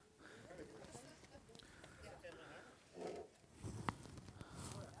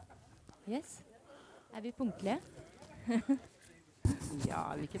Yes. Er vi punktlige?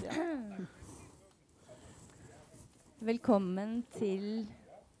 Ja, er vi ikke det? Velkommen til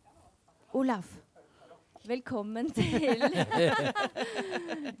Olaf. Velkommen til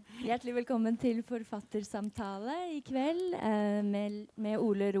Hjertelig velkommen til forfattersamtale i kveld med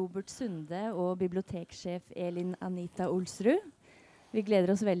Ole Robert Sunde og biblioteksjef Elin Anita Olsrud. Vi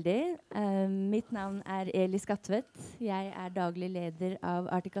gleder oss veldig. Mitt navn er Eli Skatvedt. Jeg er daglig leder av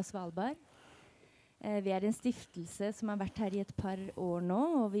Artica Svalbard. Vi er en stiftelse som har vært her i et par år nå,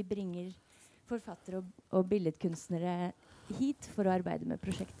 og vi bringer forfattere og billedkunstnere hit for å arbeide med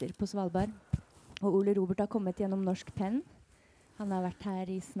prosjekter på Svalbard. Og Ole Robert har kommet gjennom Norsk Penn. Han har vært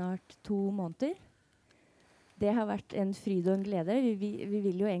her i snart 2 måneder. Det har vært en fryd og en glede. Vi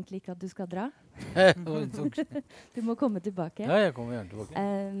vil jo egentlig ikke at du skal dra. Du må komme tilbake. Ja, jeg kommer gjerne tilbake.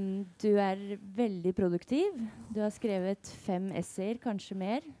 Du er veldig produktiv. Du har skrevet 5 essayer, kanskje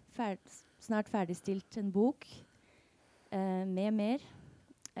mer. Snart ferdigstilt en bok med mer.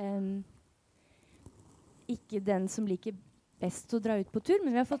 Ikke den som liker best å dra ut på tur,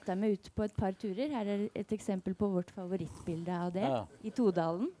 men vi har fått deg med ut på et par turer. Her er et eksempel på vårt favorittbilde av det, i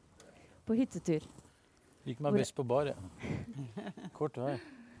Todalen, på hyttetur. Liker meg best på bar, ja. Kort vei.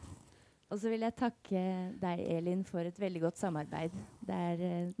 Og så vil jeg takke deg, Elin, for et veldig godt samarbeid. Det er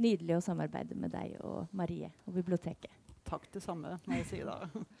nydelig å samarbeide med deg og Marie og biblioteket. Takk det samme, må jeg si da.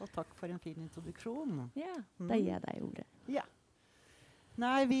 Og takk for en fin introduksjon. Ja, da gir jeg deg ordet. Ja.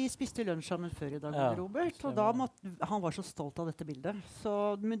 Nei, vi spiste lunsj sammen før i dag, Robert, og da han var så stolt av dette bildet. Så,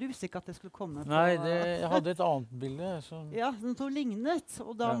 men du visste ikke at det skulle komme på... Nei, jeg hadde et annet bilde. Ja, den to lignet.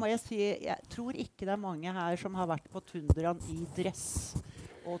 Og da må jeg si, jeg tror ikke det er mange her som har vært på tundraen i dress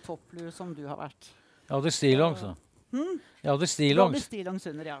og topplue som du har vært. Jeg hadde stillongs, da. Jeg hadde stillongs. Du hadde stillongs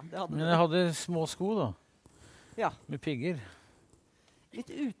under, ja. Men jeg hadde små sko, da. Ja. Med pigger.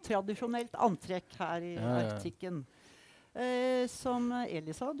 Litt utradisjonelt antrekk her i Arktikken. Som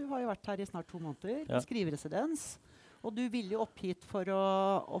Eli sa, du har jo vært her i snart 2 måneder, skriveresidens, og du ville jo opp hit for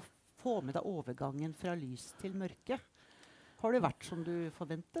å få med deg overgangen fra lys til mørke. Har det vært som du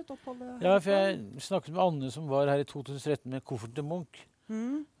forventet oppholdet? Ja, for jeg snakket med Anne som var her i 2013 med Koffert til Munch,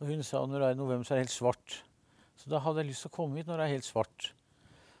 og hun sa når det er i november så er det helt svart. Så da hadde jeg lyst til å komme hit når det er helt svart.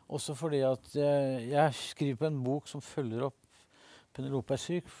 Også fordi at jeg skriver på en bok som følger opp Penelope er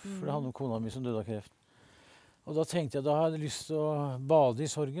syk, for det handler om kona mi som døde av kreft. Og da tenkte jeg, da hadde jeg lyst til å bade i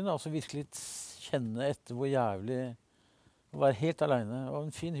sorgen, altså virkelig kjenne etter hvor jævlig å være helt alene. Og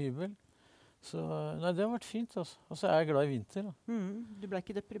en fin hybel. Så nei, det har vært fint, altså. Og så er jeg glad i vinter. Da. Du ble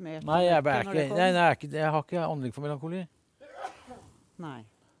ikke deprimert? Nei, jeg har ikke anlegg for melankoli. Nei.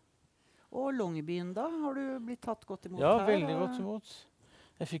 Og Longyearbyen da? Har du blitt tatt godt imot her? Ja, veldig godt imot.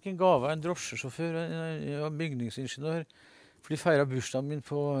 Jeg fikk en gave av en drosjesjåfør, en bygningsingeniør, for de feiret bursdagen min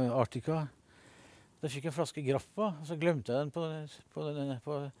på Artica. Da fikk jeg en flaske grappa, og så glemte jeg den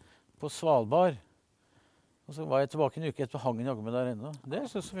på Svalbard. Og så var jeg tilbake en uke etterpå, hang den jaggu med der ennå. Det er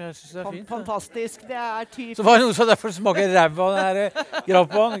sånn som jeg synes er fint. Fantastisk, det er typisk. Så var det noen som derfor smaker ræv av den her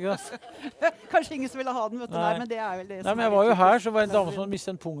grappaen, ikke sant? Kanskje ingen som ville ha den, vet du. Nei, men det er vel det som... Nei, men jeg var jo her, så var det en dame som hadde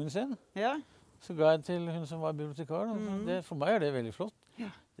mistet pungen sin. Ja. Så ga jeg til hun som var bibliotekar. For meg er det veldig flott.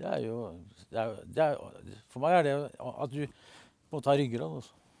 Ja. For meg er det at du må ta ryggrad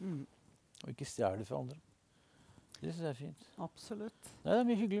også. Og ikke stjele fra andre. Det synes jeg er fint. Absolutt. Nei, det er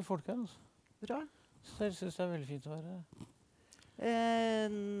mye hyggelige folk her. Altså. Bra. Så jeg synes det er veldig fint å være her.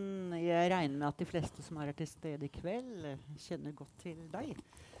 Jeg regner med at de fleste som er her til stede i kveld, kjenner godt til deg.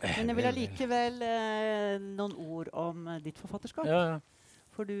 Men jeg vil allikevel noen ord om ditt forfatterskap. Ja.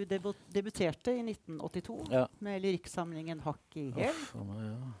 For du debuterte i 1982 med lyrikksamlingen Hakk i hæl.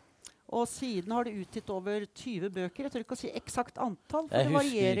 Og siden har du utgitt over 20 bøker. Jeg tør ikke å si eksakt antall, for det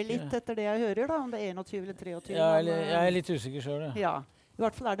varierer litt etter det jeg hører, da, om det er 21 eller 23. Ja, jeg er litt usikker selv, ja. I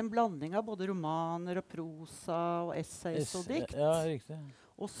hvert fall er det en blanding av både romaner og prosa og essays og dikt. Ja, riktig.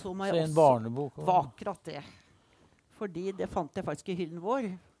 Og så må jeg en barnebok. Var akkurat det. Fordi det fant jeg faktisk i hyllen vår.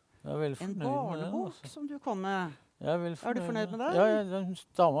 En barnebok som du kom med. Er du fornøyd med det? Ja, den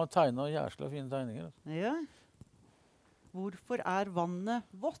dama tegnet jævla fine tegninger. Ja. Hvorfor er vannet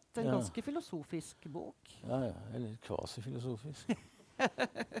vått? En ganske filosofisk bok. Ja, eller kvasifilosofisk.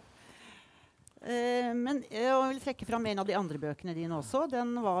 Men jeg vil trekke fram en av de andre bøkene dine også.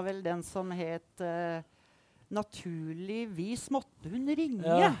 Den var vel den som het Naturligvis måtte hun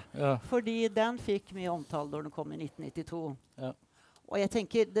ringe. Fordi den fikk mye omtale da den kom i 1992. Ja. Og jeg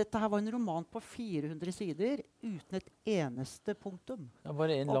tenker, dette her var en roman på 400 sider uten et eneste punktum. Ja,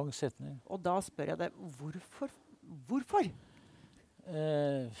 bare en lang setning. Og da spør jeg deg, hvorfor?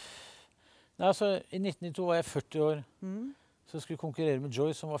 Nei, altså, i 1992 var jeg 40 år. Så jeg skulle konkurrere med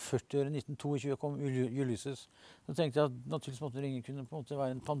Joyce, som var 40 år i 1922, og kom Ulysses. Så tenkte jeg at naturligvis måtte Ringe kunne på en måte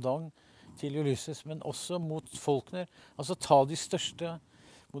være en pandang til Ulysses, men også mot Faulkner. Altså ta de største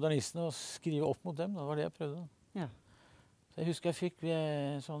modernistene og skrive opp mot dem. Det var det jeg prøvde. Ja. Så jeg husker jeg fikk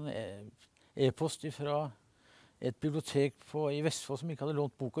sånn e-post fra et bibliotek i Vestfold som ikke hadde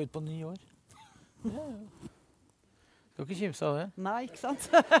lånt boka ut på 9 år. Ja. Skal ikke kimse av det. Nei, ikke sant?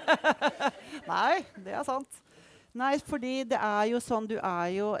 Nei, det er sant. Nei, fordi det er jo sånn, du er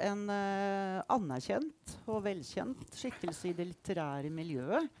jo en anerkjent og velkjent skikkelse i det litterære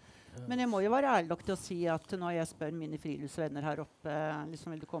miljøet. Ja. Men jeg må jo være ærlig nok til å si at når jeg spør mine friluftsvenner her oppe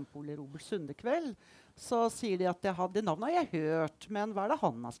liksom vil du komme på Ole Robert Sunde-kveld, så sier de at det navnet har jeg hørt, men hva er det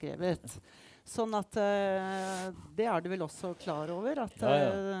han har skrevet? Sånn at det er du vel også klar over, at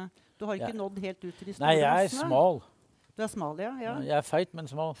du har ikke nådd helt ut til de store. Nei, jeg er smal. Du er smal, ja? Jeg er feit, men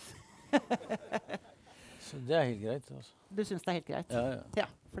smal. Så det er helt greit. Altså. Du syns det er helt greit? Ja,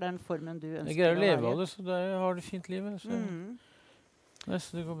 for den formen du ønsker å være. Jeg greier å leve av det, så da har du fint liv.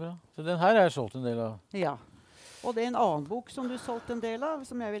 Så det går bra. Så den her har jeg solgt en del av. Ja. Og det er en annen bok som du solgte en del av,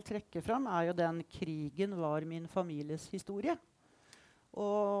 som jeg vil trekke fram, er jo den 'Krigen var min families historie'.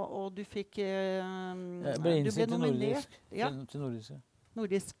 Og du fikk jeg ble innsatt til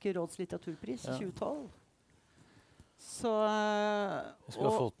Nordisk råds litteraturpris i 2012. Så jeg skulle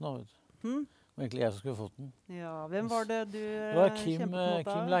ha fått den, vet du. Det var egentlig jeg som skulle ha fått den. Ja, hvem var det du det var Kim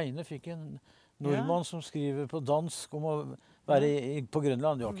Leine fikk en nordmann som skriver på dansk om å være på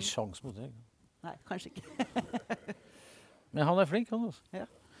Grønland. Du har ikke sjans mot det. Nei, kanskje ikke. Men han er flink, han også. Ja.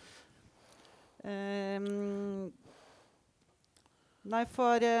 Nei,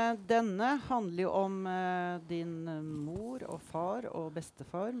 for denne handler jo om din mor og far og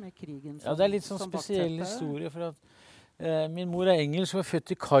bestefar med krigen som bakteppe. Ja, det er litt sånn spesiell historie, for at min mor er engelsk og var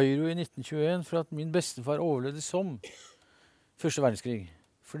født i Kairo i 1921 for at min bestefar overlevde som første verdenskrig.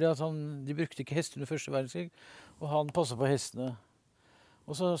 Fordi at de brukte ikke hester under første verdenskrig, og han passet på hestene.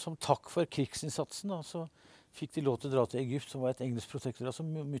 Og så som takk for krigsinnsatsen da, så fikk de lov til å dra til Egypt, som var et engelsk protektorat. Så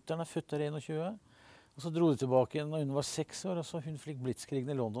mutteren er født der i 21, og så dro de tilbake igjen når hun var 6 år, og så hun fikk blitskrigen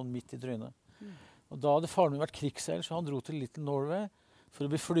i London midt i trynet. Og da hadde faren min vært krigsseiler, så han dro til Little Norway for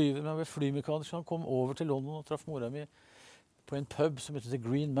å bli flymekaniker. Så han kom over til London og traff mora mi på en pub som heter The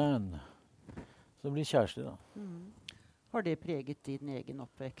Green Man. Så det blir kjærester da. Har det preget din egen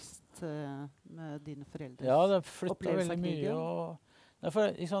oppvekst med dine foreldres ja, det flyttet veldig mye. Og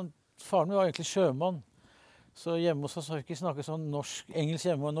faren min var egentlig sjømann. Så hjemme hos oss har vi ikke snakket sånn engelsk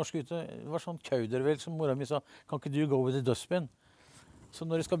hjemme og norsk ute. Det var sånn kaudervel som mora mi sa, kan ikke du go with the dustbin? Så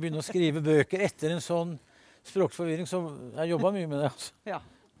når jeg skal begynne å skrive bøker etter en sånn språkforvirring, så jeg jobbet mye med det. Altså. Ja.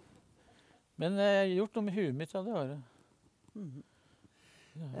 Men jeg har gjort noe med huet mitt, ja, det har jeg.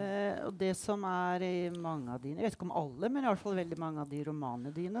 Og det som er i mange av dine, jeg vet ikke om alle, men i hvert fall veldig mange av de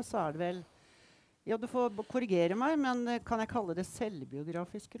romanene dine, så er det vel, ja, du får korrigere meg, men kan jeg kalle det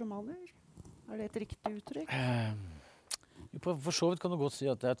selvbiografiske romaner? Er det et riktig uttrykk? For så vidt kan du godt si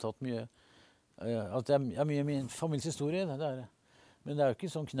at jeg har tatt mye, at det er mye min families historie, det er det. Men det er jo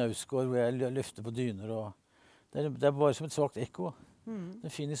ikke sånn knausgård hvor jeg løfter på dyner, og det er bare som et svagt ekko. Det er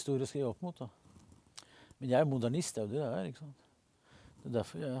en fin historie å skrive opp mot da. Men jeg er modernist, det er jo det er, ikke sant? Det er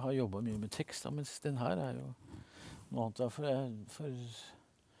derfor jeg har jobbet mye med tekst, da, mens den her er jo noe annet. Det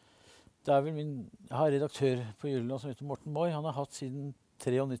er vel jeg har en redaktør på Jylland som heter Morten Moy, han har hatt siden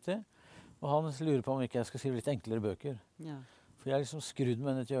 93, og han lurer på om ikke jeg skal skrive litt enklere bøker. Ja. For jeg har liksom skrudd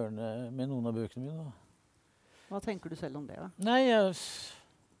meg inn et hjørne med noen av bøkene mine. Da. Hva tenker du selv om det da? Nei,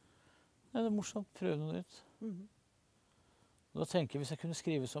 det er morsomt, prøve noe nytt. Da tenker jeg hvis jeg kunne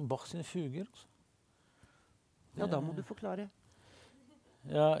skrive som Bach sine fuger. Også. Ja, da må du forklare.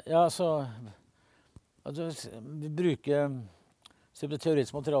 Ja, så vi bruker det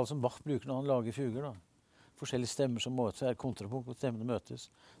teoretiske materialet som Bach bruker når han lager fuger. Da. Forskjellige stemmer som møtes, er kontrapunkt, og stemmene møtes.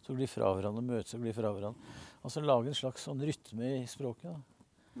 Så blir fra hverandre, møtes og blir fra hverandre. Altså lage en slags sånn rytme i språket. Da.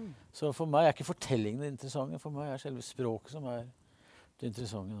 Så for meg er ikke fortellingen det interessante, for meg er selve språket som er det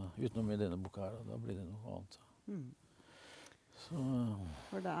interessante. Da. Utenom i denne boka her, da blir det noe annet. Så.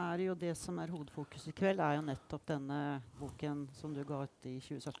 For det er jo det som er hovedfokus i kveld, er jo nettopp denne boken som du ga ut i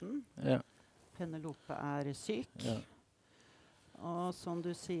 2017. Ja. Penelope er syk. Ja. Og som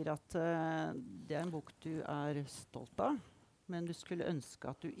du sier at det er en bok du er stolt av, men du skulle ønske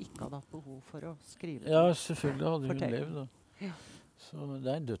at du ikke hadde hatt behov for å skrive den. Ja, selvfølgelig hadde hun levd da. Ja. Så det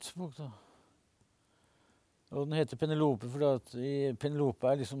er en dødsbok da. Og den heter Penelope, for Penelope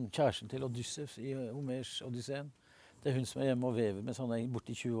er liksom kjæresten til Odysseus i Homers Odysseen. Det er hun som er hjemme og vever mens han er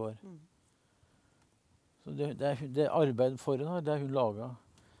borte i 20 år. Så det arbeidet for henne, det er hun laget,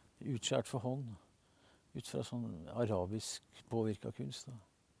 utskjært for hånd. ut fra sånn arabisk påvirka kunst. Da.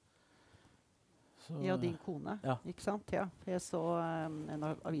 Så, ja, din kone, ja. Ikke sant? Ja. Jeg så en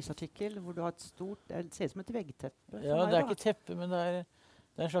avisartikkel hvor du har et stort, det ser ut som et veggteppe. Ja, det ikke teppe, men det er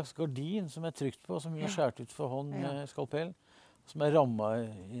en slags gardin som trykt på, som vi har skjært ut for hånd med skalpell, som ramma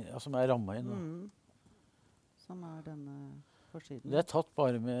inn. Som denne forsiden. Det tatt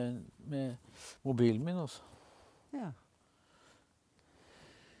bare med mobilen min, altså. Ja.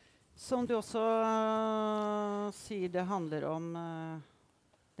 Som du også sier, det handler om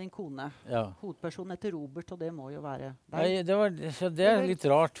din kone. Ja. Hovedpersonen heter Robert, og det må jo være deg. Nei, det litt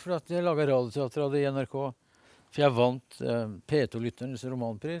rart, for at jeg laga radioteater av det i NRK. For jeg vant P2-lytternes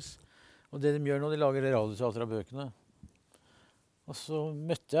romanpris. Og det de gjør nå, de lager radioteater av bøkene. Og så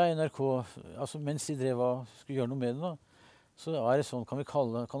møtte jeg NRK mens de skulle gjøre noe med det. Da. Så det sånn, kan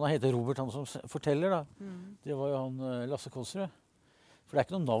han hete Robert, han som forteller? Da. Det var jo han Lasse Kolsrud. For det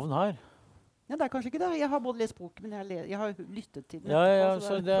ikke noe navn her. Ja, det kanskje ikke det. Jeg har både lest boken, men jeg har lyttet til den. Ja,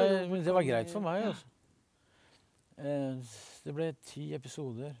 så det var greit for meg. Altså. Det ble 10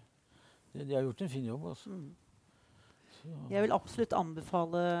 episoder. De har gjort en fin jobb. Altså. Jeg vil absolutt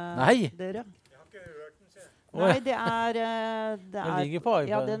anbefale dere. Jeg har ikke hørt den selv. Nei, den ligger på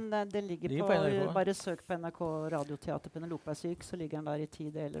iPad. Ja, den ligger på NRK. Bare søk på NRK Radioteater. Penelope syk, så ligger den der i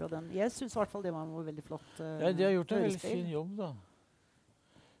 10 deler. Og jeg syns i hvert fall det var en veldig flott ja, de har gjort en veldig fin jobb, da.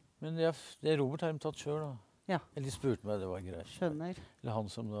 Men det Robert har de tatt sjøl, da. Ja. Eller de spurte meg, det var greit. Skjønner. Eller han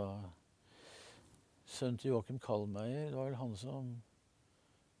som da sønnen til Joakim Kallmeier, det var vel han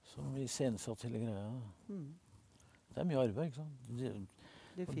som iscenesatte hele greia. Det er mye arbeid, ikke sant?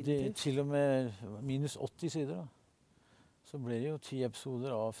 Det til og med minus 80 sider, da. Så ble det jo 10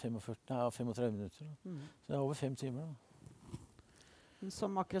 episoder av 35 minutter. Da. Så det er over 5 timer, da.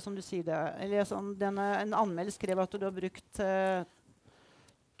 Som akkurat som du sier det. Eller en anmelder skrev at du har brukt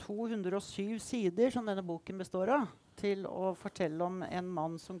 207 sider, som denne boken består av, til å fortelle om en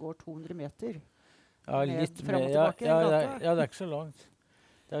mann som går 200 meter. Ja, litt mer. Ja, det er ikke så langt.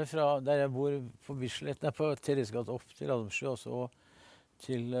 Det er fra der jeg bor på Bislett, på Theresegata opp til Adamsjø, og så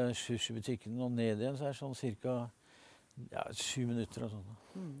til Sjusjøbutikken og ned igjen, så er det sånn cirka 7 minutter og sånn.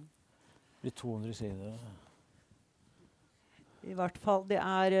 Det blir 200 sider. I hvert fall, det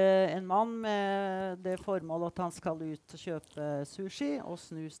er en mann med det formål at han skal ut og kjøpe sushi og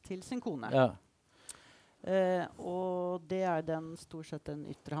snus til sin kone. Ja. Og det er stort sett den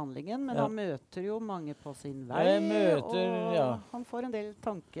ytre handlingen, men han møter jo mange på sin vei, og han får en del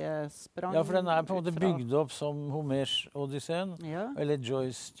tankesprang. Ja, for den er på en måte bygd opp som Homers Odysseen, eller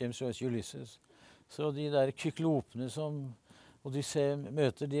James Joyce Ulysses. Så de der kyklopene som Odyssey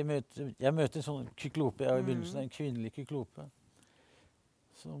møter, jeg møter en sånn kyklope i begynnelsen, en kvinnelig kyklope.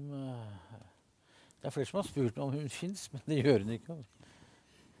 Det er flere som har spurt meg om hun finnes, men det gjør hun ikke.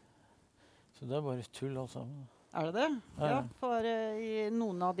 Så det er bare tull alt sammen. Er det det? Ja, for i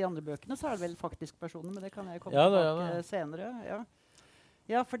noen av de andre bøkene så er det vel faktisk personer, men det kan jeg komme tilbake senere.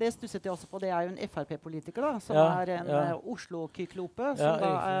 Ja, for det stusset jeg også på. Det er jo en FrP-politiker da, som er en Oslo-kyklope, som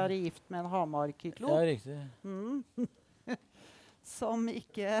da er gift med en Hamar-kyklop. Ja, riktig. Som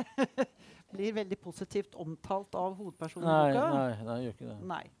ikke blir veldig positivt omtalt av hovedpersonen. Nei, gjør ikke det.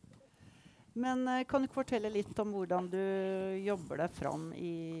 Nei. Men kan du ikke fortelle litt om hvordan du jobber deg fram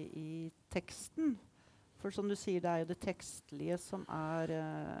i teksten? For som du sier, det er jo det tekstlige som er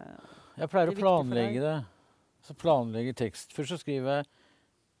jeg pleier å planlegge det. Så planlegge tekst. Først så skriver jeg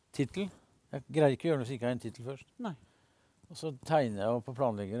tittel. Jeg greier ikke å gjøre noe hvis jeg ikke har en tittel først. Nei. Og så tegner jeg opp og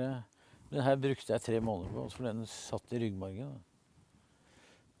planlegger det. Den her brukte jeg 3 måneder på, for den satt i ryggmargen. Da.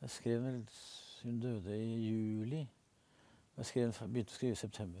 Jeg skrev vel, hun døde i juli. Jeg begynte å skrive i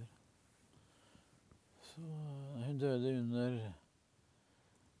september. Så hun døde når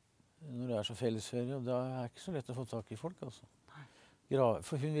det er så fellesferie, og da er det ikke så lett å få tak i folk, altså.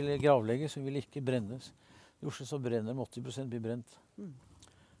 For hun ville gravlegges, hun ville ikke brennes. I Oslo så brenner 80% blir brent.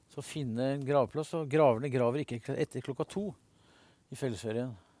 Så finne en gravplass, og graverne graver ikke etter klokka 2 i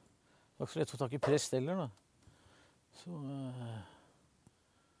fellesferien. Det var ikke så lett å få tak i prest heller, da. Så...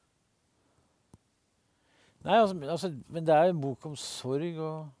 Nei, men det er en bok om sorg,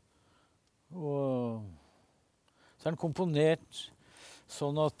 og så er den komponert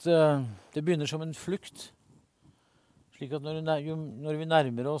sånn at det begynner som en flukt. Slik at når vi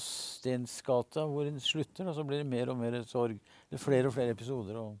nærmer oss Stensgata, hvor den slutter, så blir det mer og mer sorg. Det er flere og flere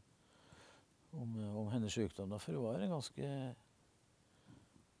episoder om hennes sykdom. For det var en ganske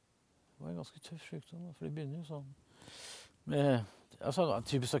tøff sykdom. For det begynner jo sånn med...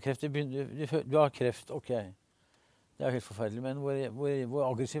 typisk av kreft, du har kreft, ok. Det er helt forferdelig, men hvor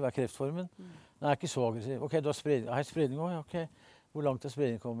aggressiv er kreftformen? Den er ikke så aggressiv. Ok, du har spredning, ok. Hvor langt er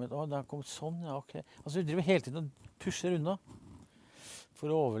spredningen kommet? Å, det har kommet sånn, ja, ok. Altså, vi driver hele tiden og pusher unna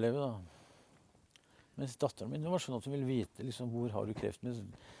for å overleve, da. Mens datteren min var sånn at hun ville vite liksom, hvor har du kreft. Men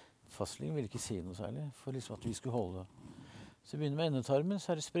fastlegen ville ikke si noe særlig for liksom, at vi skulle holde. Så vi begynner med endetarmen,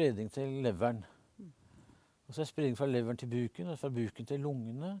 så er det spredning til leveren. Og så er det spredning fra leveren til buken, og fra buken til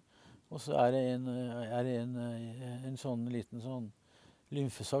lungene. Og så er det en sånn liten sånn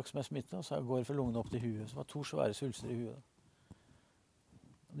lymfesak som er smittet, og så går det fra lungene opp til huet. Så det var 2 svære svulster i huet.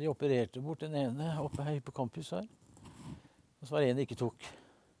 De opererte bort den ene oppe her på campus her. Og så var det en de ikke tok.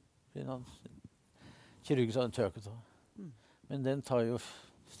 Kirurgen sa den tør ikke ta. Men den tar jo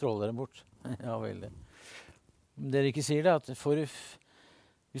stråleren bort. Ja, veldig. Men det de ikke sier, det er at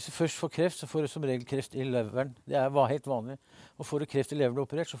hvis du først får kreft, så får du som regel kreft i leveren. Det var helt vanlig. Og får du kreft i leveren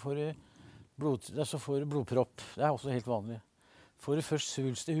operert, så får du blodpropp. Det er også helt vanlig. Får du først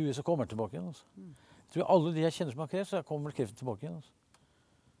svulst i huet, så kommer den tilbake igjen. Altså. Jeg tror alle de jeg kjenner som har kreft, så kommer kreften tilbake igjen. Altså.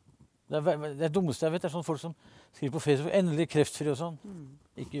 Det dummeste jeg vet, er sånne folk som skriver på Facebook 'endelig kreftfri' og sånn.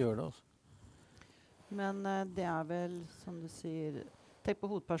 Ikke gjør det. Altså. Men det er vel, som du sier, tenk på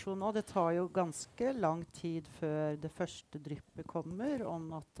hovedpersonen nå, det tar jo ganske lang tid før det første dryppet kommer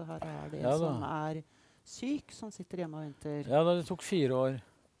om at her er det en som er syk, som sitter hjemme og venter. Ja da, det tok 4 år.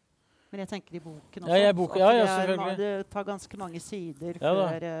 Men jeg tenker i boken også. Ja, selvfølgelig. Det tar ganske mange sider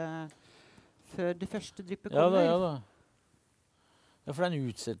før det første dryppet Ja kommer. da. Ja, for det er en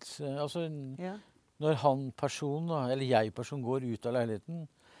utsettelse. Altså, når han-personen, eller jeg-personen, går ut av leiligheten,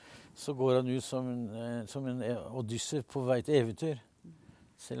 så går han ut som en Odyssey på vei til eventyr.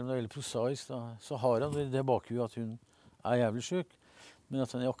 Selv om det er veldig prosaisk, da, så har han det bakhuet at hun er jævlig syk, men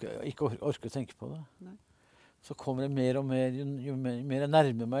at han ikke orker å tenke på det. Nei. Så kommer det mer og mer, jo mer jeg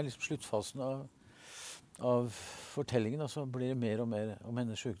nærmer meg liksom sluttfasen av fortellingen, så blir det mer og mer om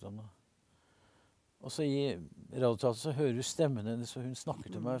hennes sykdom. Da. Og så i radioteatret så hører du stemmen hennes, og hun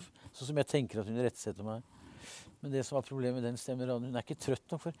snakker til meg, sånn som jeg tenker at hun rettesetter meg. Men det som var problemet med den stemmen, hun er ikke trøtt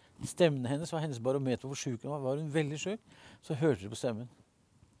nok, for stemmen hennes var hennes barometer hvor syk hun var. Var hun veldig syk, så hørte du på stemmen.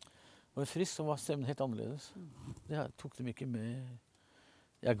 Var hun frisk, så var stemmen helt annerledes. Det tok dem ikke med.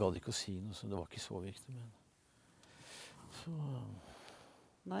 Jeg gadd ikke å si noe, så det var ikke så viktig. Men så.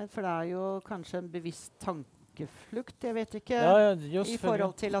 Nei, for det er jo kanskje en bevisst tankeflukt, jeg vet ikke. I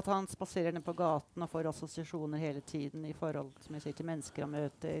forhold til at han spaserer ned på gaten og får assosiasjoner hele tiden i forhold som jeg sier, til mennesker han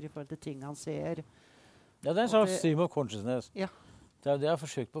møter, i forhold til ting han ser. Ja, det er en slags stream of consciousness. Ja. Det er det jeg har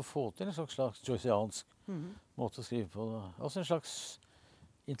forsøkt på å få til, en slags joyceansk måte å skrive på. Altså en slags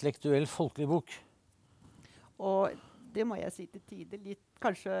intellektuell, folkelig bok. Og det må jeg si til tider, litt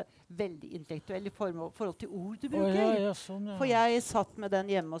kanskje veldig intellektuell i forhold til ord du bruker. Sånn, ja. For jeg satt med den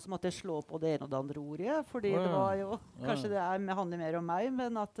hjemme, og så måtte jeg slå på det ene og det andre ordet. Fordi det var jo, kanskje det handler mer om meg,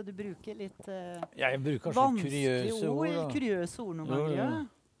 men at du bruker litt jeg bruker kanskje kuriøse ord. Kuriøse ord noen ganger.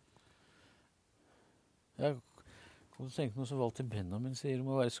 Jeg kom til å tenke noe som Walter Benjamin sier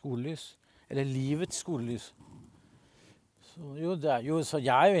om å være skolelys. Eller livets skolelys. Så jeg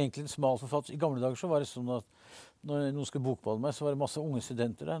er jo egentlig en smal forfatter. I gamle dager så var det sånn at når noen skulle bokballe meg, så var det masse unge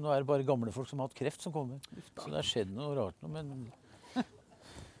studenter der. Nå er det bare gamle folk som har hatt kreft som kommer. Så det har skjedd noe rart nå, men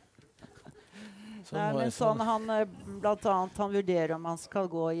blant annet han vurderer om han skal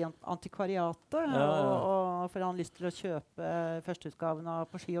gå i antikvariatet, for han har lyst til å kjøpe førsteutgaven av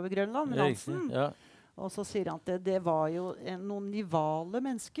På ski over Grønland med Nansen. Og så sier han at det var jo noen nivale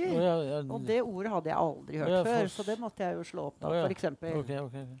mennesker. Og det ordet hadde jeg aldri hørt før, så det måtte jeg jo slå opp da, for eksempel. Okay.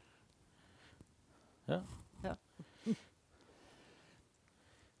 Ja.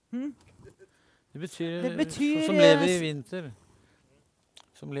 Det betyr som lever i vinter.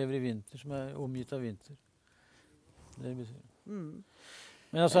 Som lever i vinter, som er omgitt av vinter. Det betyr.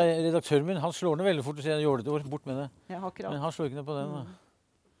 Men altså, redaktøren min, han slår ned veldig fort og sier jålete ord, bort med det. Men han slår ikke ned på den da.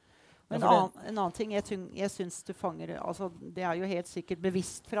 Men en annen ting jeg synes du fanger, altså det er jo helt sikkert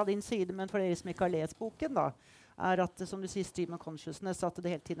bevisst fra din side, men for dere som ikke har lest boken da, er at, som du sier, stream of consciousness, at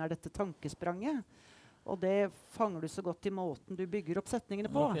det hele tiden er dette tankespranget. Og det fanger du så godt i måten du bygger opp setningene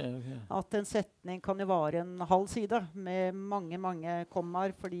på. Okay. At en setning kan jo vare en halv side med mange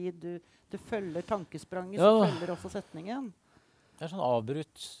kommaer, fordi du følger tankespranget, så følger også setningen. Det er sånn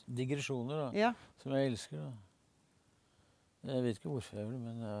avbrutt digresjoner da, som jeg elsker da. Jeg vet ikke hvorfor jeg gjør det,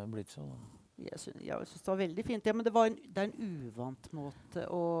 men det er blitt sånn. Jeg synes det var veldig fint. Ja, men det er en uvant måte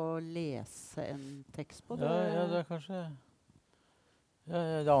å lese en tekst på. Det er kanskje det.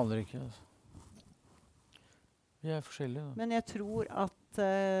 Det aner ikke. Altså. Vi er forskjellige. Da. Men jeg tror at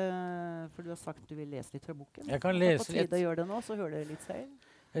for du har sagt du vil lese litt fra boken. Jeg kan lese litt. På tide å gjøre det nå, så hører dere litt selv.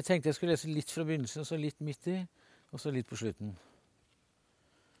 Jeg tenkte jeg skulle lese litt fra begynnelsen, så litt midt i, og så litt på slutten.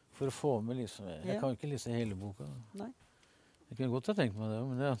 For å få med liksom. Jeg kan ikke lese hele boka. Nei. Jeg kunne godt ha tenkt meg det,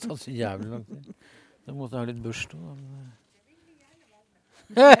 men det har tatt så jævlig lang tid. Da måtte jeg ha litt børst nå.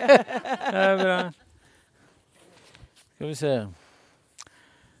 Det er bra. Skal vi se.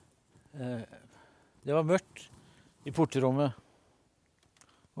 Det var mørkt i porterommet,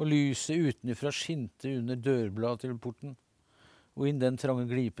 og lyset utenfra skinte under dørbladet til porten, og inn den trange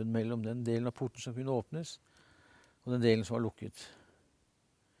glipen mellom den delen av porten som kunne åpnes, og den delen som var lukket.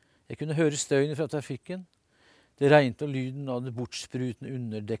 Jeg kunne høre støyene fra trafikken. Det regnet, og lyden av det bortsprutende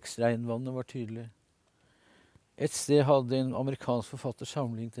underdekksregnvannet var tydelig. Et sted hadde en amerikansk forfatter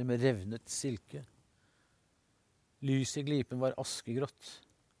sammenlignet det med revnet silke. Lyset i glipen var askegrått.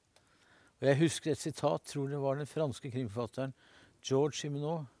 Og jeg husker et sitat, tror det var den franske krimforfatteren Georges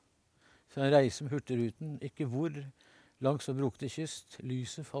Simenon, fra en reise med Hurtigruten, ikke hvor, langs og brukte kyst,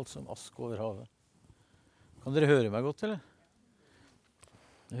 lyset falt som ask over havet. Kan dere høre meg godt, eller?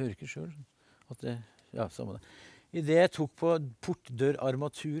 Jeg hører ikke selv. Ja, samme det. I det jeg tok på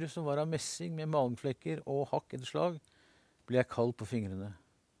portdørarmaturet som var av messing med malmflekker og hakk etter slag, ble jeg kald på fingrene.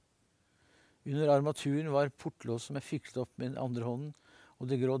 Under armaturen var portlås som jeg fiklet opp med den andre hånden, og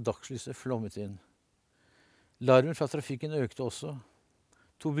det grå dagslyset flommet inn. Larmen fra trafikken økte også.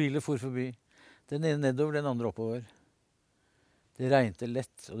 2 biler for forbi. Den ene nedover, den andre oppover. Det regnet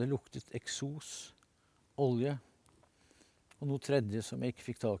lett, og det luktet eksos, olje, og noe tredje som jeg ikke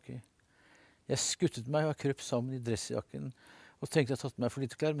fikk tak i. Jeg skuttet meg og krøp sammen i dressjakken og tenkte jeg hadde tatt meg for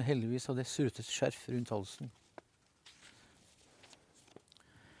lite klær, men heldigvis hadde jeg surret et skjerf rundt halsen.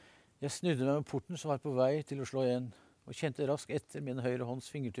 Jeg snudde meg med porten som var på vei til å slå igjen, og kjente raskt etter med en høyre hånds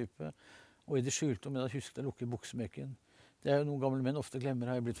fingertype, og i det skjulte om jeg hadde husket å lukke buksemekken. Det er jo noen gamle menn ofte glemmer,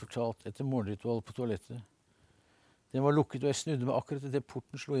 har jeg blitt fortalt etter morgenritual på toalettet. Den var lukket, og jeg snudde meg akkurat idet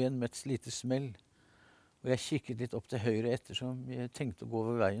porten slo igjen med et lite smell, og jeg kikket litt opp til høyre ettersom jeg tenkte å gå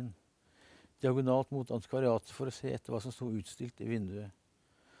over veien. Diagonalt mot antikvariatet for å se etter hva som stod utstilt i vinduet,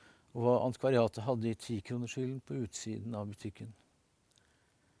 og hva antikvariatet hadde i 10-kronerskylden på utsiden av butikken.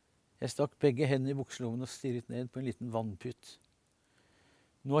 Jeg stakk begge hendene i bukselommen og stirret ned på en liten vannpytt.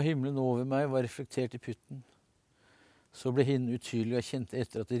 Nå av himmelen over meg var reflektert i pytten. Så ble hinnen utydelig, og jeg kjente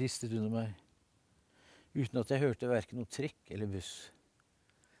etter at det ristet under meg, uten at jeg hørte hverken noe trekk eller buss.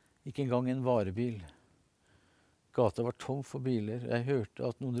 Ikke engang en varebil. Gata var tom for biler, og jeg hørte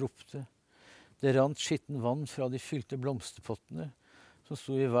at noen ropte. Det rant skitten vann fra de fylte blomsterpottene som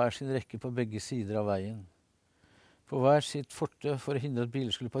sto i hver sin rekke på begge sider av veien. På hver sitt forte for å hindre at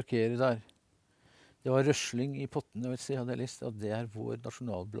biler skulle parkere der. Det var røsling i pottene, og et sted hadde jeg lest at det er vår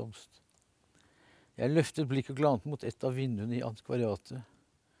nasjonalblomst. Jeg løftet blikket og glanet mot et av vinduene i antikvariatet.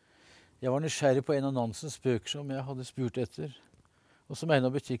 Jeg var nysgjerrig på en av Nansens bøker som jeg hadde spurt etter, og som en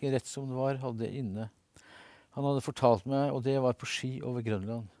av butikken rett som det var, hadde inne. Han hadde fortalt meg, og det var på ski over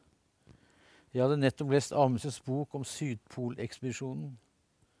Grønland. Jeg hadde nettopp lest Amundsens bok om Sydpolekspedisjonen.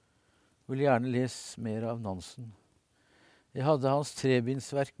 Ville gjerne lese mer av Nansen. Jeg hadde hans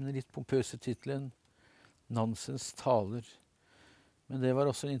trebindsverk med den litt pompøse titelen Nansens taler. Men det var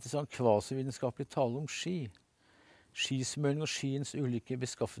også en interessant kvasivitenskapelig tale om ski. Skismøring og skiens ulike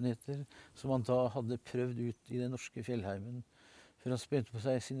beskaffenheter som han da hadde prøvd ut i den norske fjellheimen, før han spente på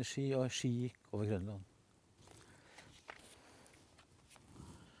seg sine ski og skigikk over Grønland.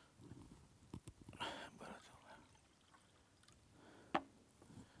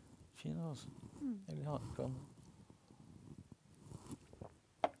 Fin, altså.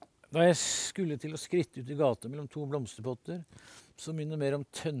 Da jeg skulle til å skritte ut i gata mellom 2 blomsterpotter, som minner mer om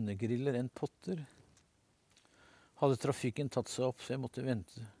tønnegriller enn potter, hadde trafikken tatt seg opp, så jeg måtte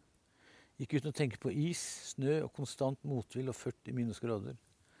vente. Gikk uten å tenke på is, snø og konstant motvill og 40 minusgrader.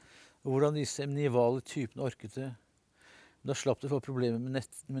 Og hvordan disse nivale typene orket det. Da slapp de få problemer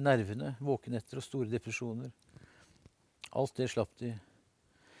med nervene, våkenetter og store depresjoner. Alt det slapp de.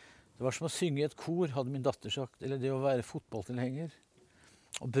 Det var som å synge i et kor, hadde min datter sagt, eller det å være fotballtilhenger.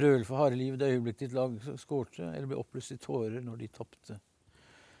 Og brøle for harde liv det øyeblikk ditt lag skårte, eller ble oppløst i tårer når de tappte.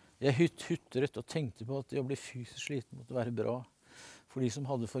 Jeg hutret og tenkte på at det å bli fysisk sliten måtte være bra for de som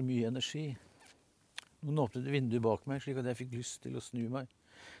hadde for mye energi. Noen åpnet vinduet bak meg, slik at jeg fikk lyst til å snu meg.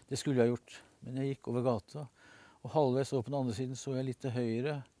 Det skulle jeg gjort, men jeg gikk over gata, og halvveis over på den andre siden så jeg litt til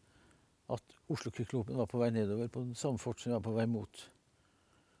høyre at Oslo-Kyklopen var på vei nedover på den samme fort som jeg var på vei mot.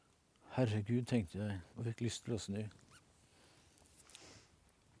 Herregud, tenkte jeg, og fikk lyst til å snu.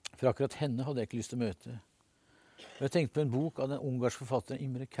 For akkurat henne hadde jeg ikke lyst til å møte. Og jeg tenkte på en bok av den ungarske forfatteren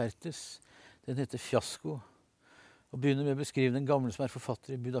Imre Kertész. Den heter Fiasko, og begynner med å beskrive den gamle som er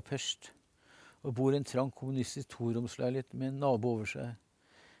forfatter i Budapest, og bor i en trang kommunistisk toromsleilighet med en nabo over seg.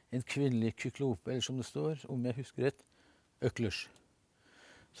 En kvinnelig kyklope, eller som det står, om jeg husker rett, øklers.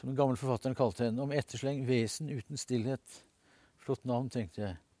 Som den gamle forfatteren kalte henne, om ettersleng vesen uten stillhet. Flott navn, tenkte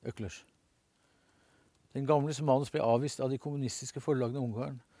jeg. Øklers. Den gamles manus ble avvist av de kommunistiske forlagene i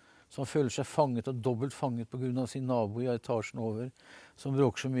Ungarn, som føler seg fanget og dobbelt fanget på grunn av sin nabo i etasjen over, som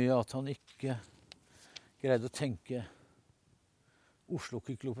bråker så mye at han ikke greide å tenke.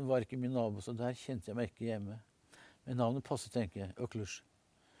 Oslo-Kyklopen var ikke min nabo, så der kjente jeg meg ikke hjemme. Men navnet passet, tenker jeg. Øklers.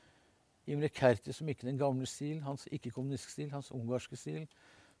 Imre Kertész, som ikke den gamle stil, hans ikke-kommunistiske stil, hans ungarske stil,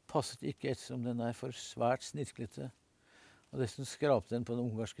 passet ikke ettersom den er for svært snirklete, og dessuten skrapte den på den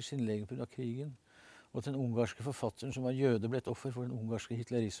ungarske skinnlegen på grunn av krigen, og at den ungarske forfatteren som var jøde ble et offer for den ungarske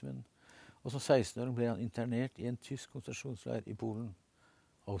hitlerismen, og som 16-åring ble han internert i en tysk konsentrasjonsleir i Polen,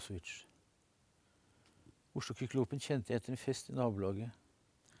 Auschwitz. Oslo-Kyklopen kjente jeg etter en fest i nabolaget.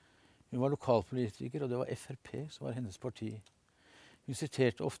 Hun var lokalpolitiker, og det var FrP som var hennes parti. Hun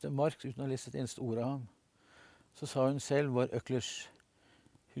siterte ofte Marx uten å ha lest et eneste ord av ham. Så sa hun selv var Øklers.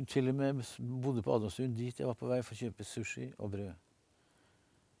 Hun til og med bodde på Adamstuen dit jeg var på vei for å kjøpe sushi og brød.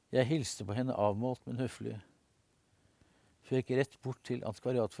 Jeg hilste på henne avmålt, men høflig. Før jeg gikk rett bort til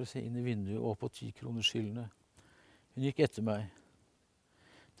antikvariat for å se inn i vinduet og på 10-kronershyllene. Hun gikk etter meg.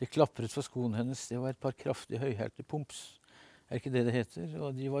 Det klapret for skoene hennes. Det var et par kraftige høyhælte pumps. Er ikke det det heter?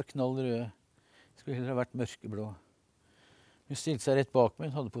 Og de var knall røde. De skulle heller ha vært mørkeblå. Hun stilte seg rett bak meg.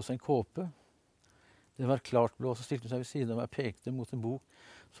 Hun hadde på seg en kåpe. Den var klart blå. Så stilte hun seg ved siden av meg og pekte mot en bok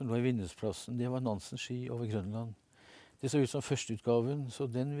som lå i vindusplassen. Det var Nansen ski over Grønland. Det så ut som førsteutgaven, så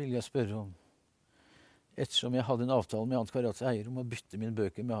den ville jeg spørre om. Ettersom jeg hadde en avtale med antikvariatets eier om å bytte mine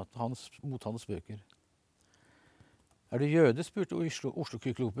bøker mot hans bøker. Er du jøde? Spurte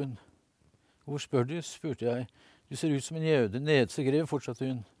Oslo-Kyklopen. Hvor spør du? Spurte jeg. Du ser ut som en jøde. Nedsegrev, fortsatte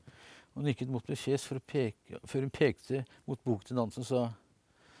hun. Og nikket mot meg fjes før hun pekte mot bok til Nansen og sa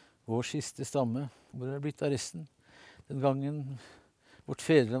vår siste stamme. Hvor er det blitt av resten? Den gangen vårt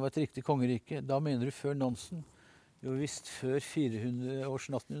fedreland var et riktig kongerike. Da mener du før Nansen? Jo visst, før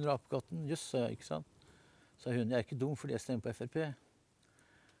 400-årsnatten under apekatten. Jøss, sa jeg, ikke sant? Sa hun, jeg er ikke dum fordi jeg stemmer på FrP.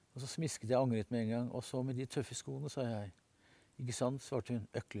 Og så smisket jeg angret med en gang. Og så med de tøffe skoene, sa jeg. Ikke sant, svarte hun.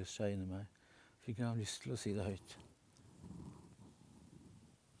 Øklers seg inni meg. Fikk jeg lyst til å si det høyt.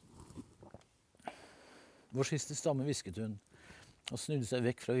 Vår siste stamme, hvisket hun. Og snudde seg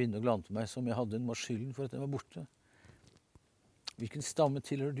vekk fra vinduet og glantet meg som jeg hadde en skylden for at den var borte. Hvilken stamme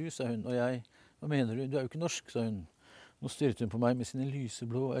tilhører du, sa hun, og jeg, hva mener du, du er jo ikke norsk, sa hun. Nå styrte hun på meg med sine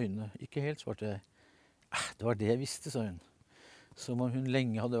lyseblå øyne. Ikke helt, svarte jeg. Det var det jeg visste, sa hun. Som om hun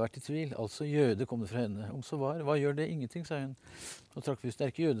lenge hadde vært i tvil. Altså jøde kom det fra henne. Om så var, hva gjør det? Ingenting, sa hun. Og trakk pust. Det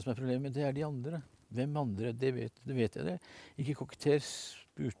er ikke jøde som er problemet, det er de andre. Hvem andre? Det vet jeg det. Ikke koketter,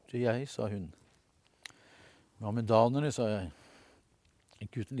 spurte jeg, sa hun. Mohammedanerne, sa jeg.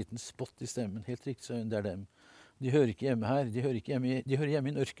 Ikke uten en liten spott i stemmen. Helt riktig, sa hun, det er dem. De hører ikke hjemme her. De hører hjemme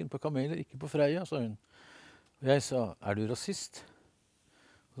i en ørken på kameler, ikke på Freia, sa hun. Og jeg sa, er du rasist?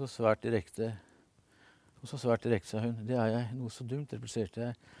 Og så svært direkte, sa hun, det er jeg. Noe så dumt, repliserte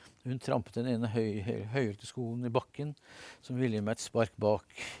jeg. Hun trampet den ene høyhælte skoen i bakken, som ville gi meg et spark bak.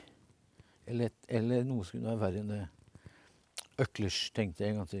 Eller noe som kunne være verre enn det. Øklers, tenkte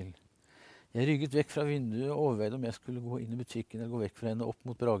jeg en gang til. Jeg rygget vekk fra vinduet og overveide om jeg skulle gå inn i butikken eller gå vekk fra henne opp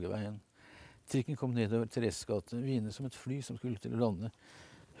mot Brageveien. Trikken kom nedover Thereses gate, hviende som et fly som skulle til å lande.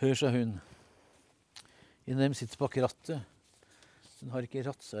 Hør, sa hun. I dem sitter bak rattet. Den har ikke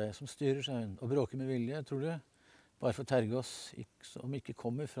ratt, sa jeg, som styrer, sa hun, og bråker med vilje, tror du? Bare for å terge oss, som ikke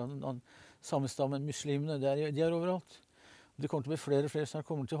kommer fra den samme stammen, muslimene, de er overalt. Det kommer til å bli flere og flere som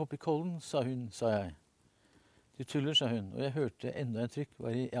kommer til å hoppe i kollen, sa hun, sa jeg. Du tuller, sa hun, og jeg hørte enda en trykk,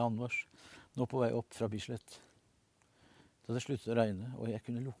 var i anmarsj, nå på vei opp fra Bislett. Da det sluttet å regne, og jeg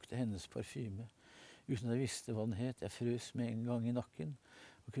kunne lukte hennes parfyme, uten at jeg visste hva den het. Jeg frøs med en gang i nakken,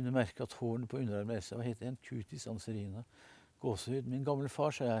 og kunne merke at hårene på underarmen reiste. Hva het en? Cutis anserina. Gåsehud. Min gamle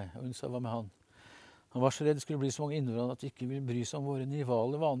far, sa jeg, og hun sa hva med han? Han var så redd det skulle bli så mange innvandrere at de ikke ville bry seg om våre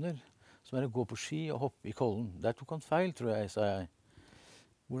nivale vaner, som er å gå på ski og hoppe i kollen. Der tok han feil, tror jeg, sa jeg.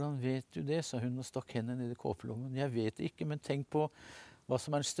 Hvordan vet du det, sa hun og stakk hendene ned i kåpelommen. Jeg vet det ikke, men tenk på hva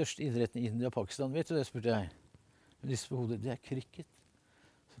som er den største idretten i India og Pakistan. Vet du det, spurte jeg. Hun ristet på hodet. Det er cricket.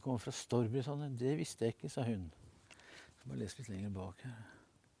 Som kommer fra Storbritannia. Det visste jeg ikke, sa hun. Jeg skal bare lese litt lenger bak her.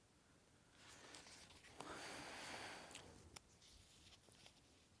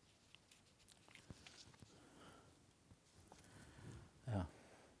 Ja.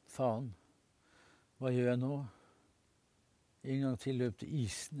 Faen. Hva gjør jeg nå? En gang til løp det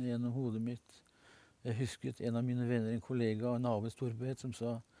isene gjennom hodet mitt. Jeg husket en av mine venner, en kollega og en nabo i Storberget, som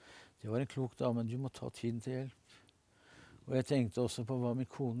sa det var en klok dame, du må ta tiden til hjelp. Og jeg tenkte også på hva min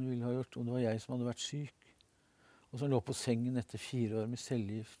kone ville ha gjort om det var jeg som hadde vært syk, og som lå på sengen etter 4 år med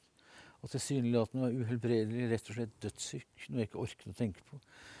cellegift, Og tilsynelatende var uhelbredelig, rett og slett dødssyk, noe jeg ikke orket å tenke på.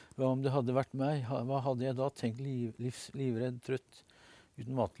 Hva om det hadde vært meg? Hva hadde jeg da tenkt? Livredd, trøtt,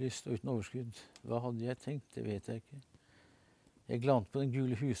 uten matlyst og uten overskudd. Hva hadde jeg tenkt? Det vet jeg ikke. Jeg glant på den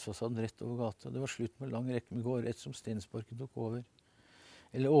gule husfasaden rett over gata. Det var slutt med lang rekke med gård, ettersom Stensparken tok over.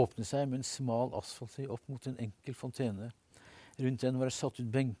 Eller åpne seg med en smal asfaltsti opp mot en enkel fontene. Rundt den var det satt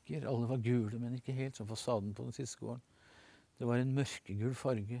ut benker. Alle var gule, men ikke helt som fasaden på den siste gården. Det var en mørkegul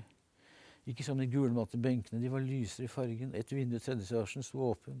farge. Ikke som de gulmatte benkene, de var lysere i fargen. Et vindu i tredje etasjen sto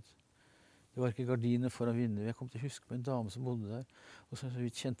åpent. Det var ikke gardiner foran vinduet. Jeg kom til å huske på en dame som bodde der, og som så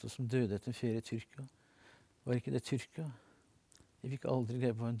vidt kjente oss som døde etter en ferie i Tyrkia. Var ikke det Tyrkia? Jeg fikk aldri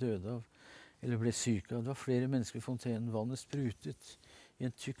greie på hva hun døde av, eller ble syk av. Det var flere mennesker i fontenen. Vannet sprutet i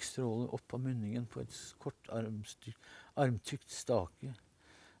en tykk stråle opp av munningen på et kort armtykt stake.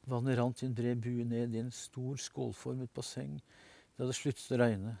 Vannet rant i en bred bue ned i en stor skålformet basseng. Det hadde sluttet å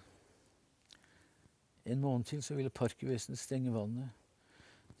regne. En måned til så ville parkvesenet stenge vannet.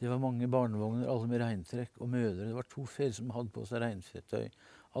 Det var mange barnevogner, alle med regntrekk, og mødre. Det var 2 fedre som hadde på seg regntøy.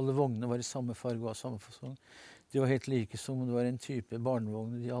 Alle vognene var i samme farge og av samme fasong. De var helt like som om det var en type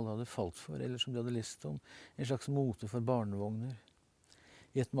barnevogner de alle hadde falt for, eller som de hadde lest om, en slags mote for barnevogner.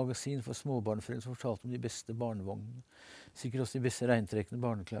 I et magasin for småbarnforeldre som fortalte om de beste barnevognene. Sikkert også de beste regntrekkende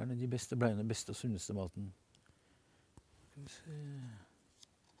barneklærne, de beste bleiene, beste og sunneste maten. Skal vi se...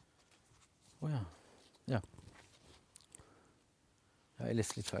 Åja. Ja. Jeg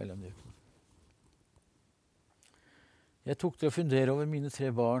leste litt feil om det. Jeg tok til å fundere over mine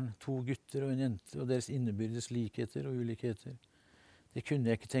 3 barn, 2 gutter og en jente, og deres innebyrdes likheter og ulikheter. Det kunne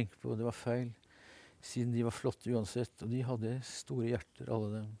jeg ikke tenke på, det var feil, siden de var flotte uansett, og de hadde store hjerter, alle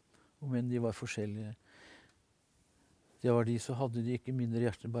dem, om enn de var forskjellige. Det var de, så hadde de ikke mindre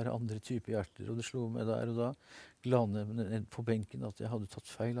hjerter, bare andre typer hjerter, og det slo meg der og da, glane på benken, at jeg hadde tatt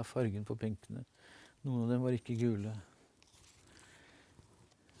feil av fargen på benkene. Noen av dem var ikke gule.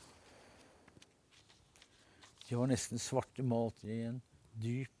 De var nesten svarte malt i en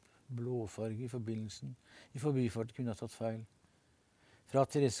dyp blåfarge i forbindelsen. I forbifart kunne jeg tatt feil. Fra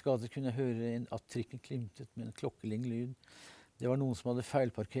Therese gate kunne jeg høre at trikken klimtet med en klokkeling lyd. Det var noen som hadde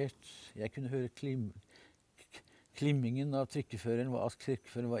feilparkert. Jeg kunne høre klimmingen av trikkeføreren, at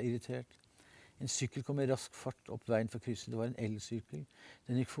trikkeføreren var irritert. En sykkel kom i rask fart opp veien for krysset. Det var en elsykkel.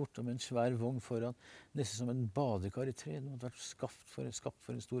 Den gikk fort og med en svær vogn foran, nesten som en badekar i tre. Den hadde vært skapt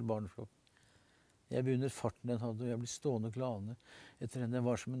for en stor barneflokk. Jeg beundret farten den hadde, og jeg ble stående og glane etter den. Den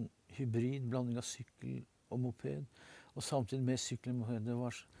var som en hybrid blanding av sykkel og moped, og samtidig med sykkel og moped.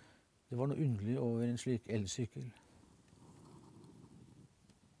 Det var noe underlig over en slik elsykkel.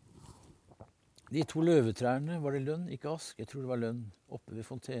 De 2 løvetrærne var det lønn, ikke ask. Jeg tror det var lønn oppe ved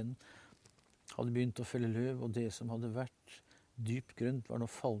fontenen. Hadde begynt å felle løv, og det som hadde vært dypt grønt, var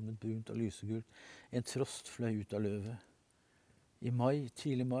nå falmet brunt og lysegult. En trost fløy ut av løvet. I mai,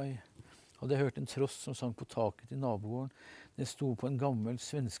 tidlig mai, hadde jeg hørt en trost som sang på taket til nabogården. Den sto på en gammel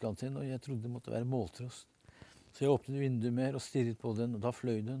svenskeantenne, og jeg trodde det måtte være måltrost. Så jeg åpnet vinduet mer og stirret på den, og da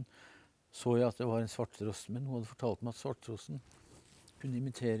fløy den. Så jeg at det var en svarttrost, men noen hadde fortalt meg at svarttrosten kunne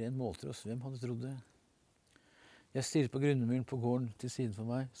imitere en måltrost. Hvem hadde trodd det? Jeg stirret på grunnmuren på gården til siden for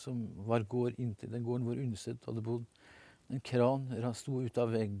meg, som var gård inntil den gården hvor Undset hadde bodd. En kran sto ut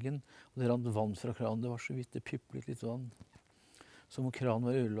av veggen, og det rant vann fra kranen. Det var så vidt det piplet litt vann. Som om kranen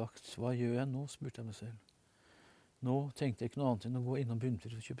var ødelagt. Hva gjør jeg nå, spurte jeg meg selv. Nå tenkte jeg ikke noe annet enn å gå innom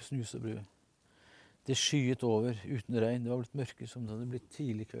Bunnpris og kjøpe snus og brød. Det skyet over uten regn. Det var blitt mørkere som det hadde blitt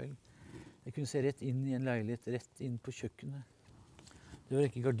tidlig kveld. Jeg kunne se rett inn i en leilighet, rett inn på kjøkkenet. Det var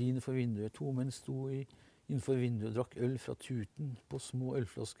ikke gardiner for vinduet. 2 menn sto innenfor vinduet og drakk øl fra tuten på små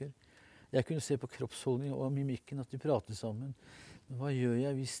ølflasker. Jeg kunne se på kroppsholdningen og mimikken at de pratet sammen. Men hva gjør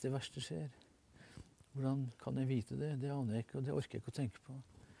jeg hvis det verste skjer? Hvordan kan jeg vite det? Det aner jeg ikke, og det orker jeg ikke å tenke på.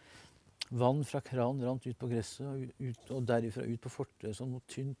 Vann fra kranen rant ut på gresset, og derifra ut på fortauet som noe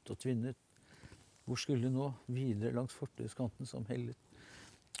tynt og tvinnet. Hvor skulle nå? Videre langs fortauskanten som hellet.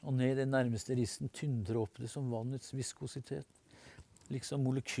 Og ned den nærmeste risten tynndråpte som vannets viskositet. Liksom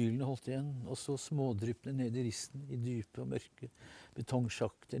molekylene holdt igjen, og så smådryppende ned i risten, i dype og mørke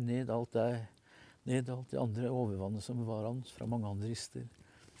betongsjakter, ned alt det andre overvannet som var han fra mange andre rister.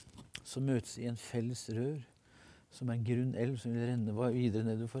 Så møtes i en felles rør, som en grunn elv som vil renne videre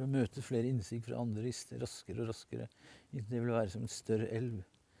nedover for å møte flere innsikt fra andre rister, raskere og raskere, inntil det vil være som en større elv.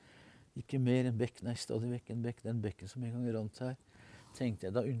 Ikke mer en bekk, nei, stadig vekk en bekk, den bekken som en gang rant her, tenkte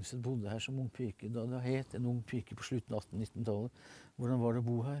jeg da Undset bodde her som ung pike, da det het en ung pike på slutten av 1800-19-tallet. Hvordan var det å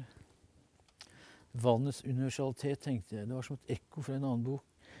bo her? Vannets universalitet, tenkte jeg, det var som et ekko fra en annen bok.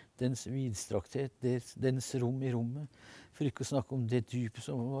 dens vidstrakthet, dens rom i rommet, for ikke å snakke om det dypet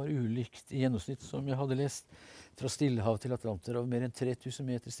som var ulikt i gjennomsnitt, som jeg hadde lest, fra Stillehavet til Atlanterhavet, mer enn 3000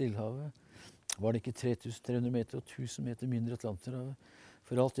 meter Stillehavet. Var det ikke 3300 meter og 1000 meter mindre Atlanterhavet?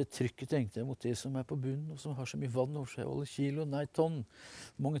 For alt det trykket tenkte jeg mot det som er på bunnen, og som har så mye vann over seg. Alle kilo, nei tonn.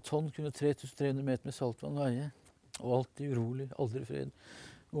 Mange tonn kunne 3300 meter med saltvann veie. Og alltid urolig, aldri fred.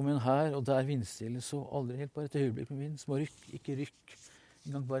 Om en her og der vindstille, så aldri helt bare et øyeblikk med vind. Små rykk, ikke rykk.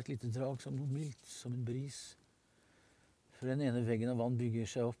 En gang bare et lite drag, som noe mildt, som en bris. For den ene veggen av vann bygger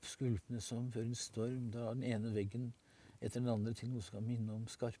seg opp, skulpende som før en storm. Da er den ene veggen etter den andre til noe som kan minne om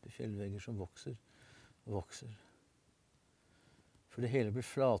skarpe fjellvegger som vokser og vokser. For det hele blir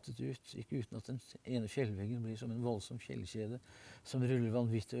flatet ut, ikke uten at den ene fjellveggen blir som en voldsom fjellkjede som ruller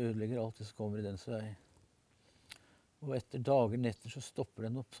vanvittig og ødelegger alt det som kommer i dens vei. Og etter dager, netter, så stopper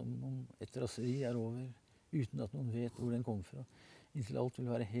den opp som om et raseri er over, uten at noen vet hvor den kommer fra. Inntil alt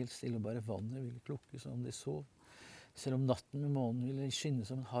vil være helt stille, og bare vannet vil klukke som om det sov. Selv om natten med månen ville skinne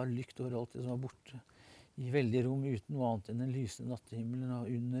som en hard lykt over alt det som var borte. I veldig rom uten noe annet enn den lysende nattehimmelen,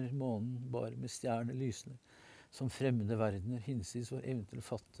 og under månen bare med stjerner lysende, som fremmede verdener, hinsides vår evne til å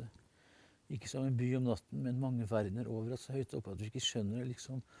fatte. Ikke som en by om natten, men mange verdener over oss så høyt oppe at vi ikke skjønner det,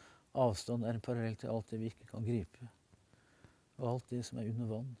 liksom avstand er en parallell til alt det vi ikke kan gripe. Og alt det som er under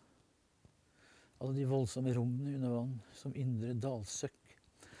vann. Alle de voldsomme rommene under vann, som indre dalsøkk,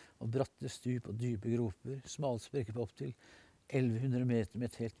 og bratte stup og dype groper, smalt sprekker på opp til 1100 meter med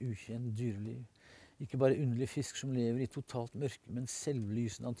et helt ukjent dyreliv. Ikke bare underlig fisk som lever i totalt mørke, men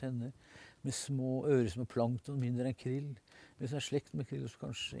selvlysende antenner, med små øresmå plankton mindre enn krill, men som er slekt med krill som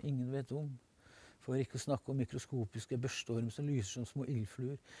kanskje ingen vet om. For ikke å snakke om mikroskopiske børsteormer som lyser som små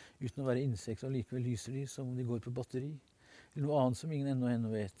ildfluer, uten å være insekter, og likevel lyser de som om de går på batteri. Eller noe annet som ingen ennå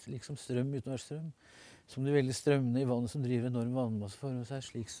vet, liksom strøm uten å være strøm, som de veldige strømmene i vannet som driver enorm vannmasse foran seg,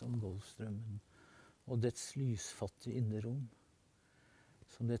 slik som Golfstrømmen, og dets lysfattige indre rom.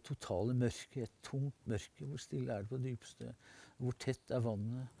 Som det totale mørket, et tungt mørke, hvor stille er det på det dypeste, hvor tett er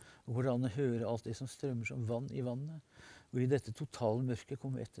vannet, og hvordan høre alt det som strømmer som vann i vannet, hvor i dette totale mørket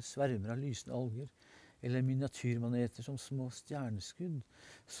kommer etter svermer av lysende alger, eller miniatyrmaneter som små stjerneskudd,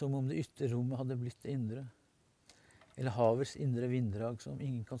 som om det ytre rommet hadde blitt det indre. Eller havets indre vinddrag som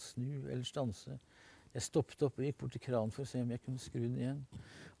ingen kan snu eller stanse. Jeg stoppet opp og gikk bort til kranen for å se om jeg kunne skru den igjen.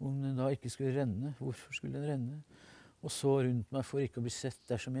 Om den da ikke skulle renne, hvorfor skulle den renne? Og så rundt meg for ikke å bli sett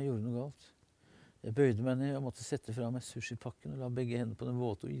dersom jeg gjorde noe galt. Jeg bøyde meg ned og måtte sette fra meg sushipakken og la begge hendene på den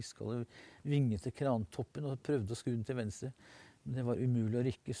våte og iskalde vingete krantoppen og prøvde å skru den til venstre. Men det var umulig å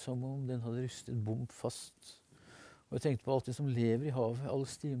rikke, som om den hadde rustet bom fast. Og jeg tenkte på alt det som lever i havet, alle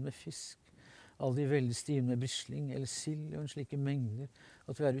stimene med fisk. Alle de veldig stivende med brisling eller sild og en slike mengder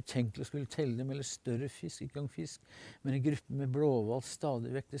at det var utenkelig å skulle telle dem, eller større fisk, ikke engang fisk, men en gruppe med blåhval,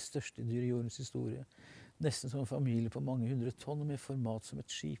 stadig vekk det største dyret i jordens historie. Nesten som en familie på mange hundre tonn og med format som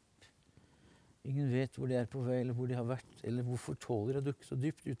et skip. Ingen vet hvor de er på vei, eller hvor de har vært, eller hvorfor tåler de å dukke så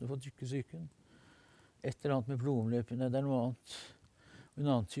dypt uten å få dykkesyken. Et eller annet med blodomløpene, det er noe annet. En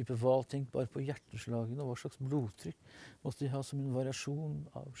annen type hval, tenk bare på hjerteslagene og hva slags blodtrykk måtte de ha som en variasjon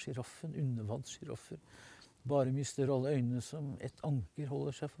av giraffen, undervannsgiraffer. Bare mye større, alle øynene som et anker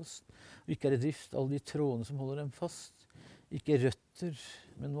holder seg fast. Og ikke er det drift, alle de trådene som holder dem fast. Ikke røtter,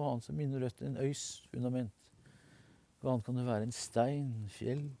 men noe annet som minner røtter enn øys fundament. Hva annet kan det være? En stein,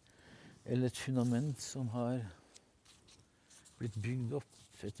 fjell, eller et fundament som har blitt bygd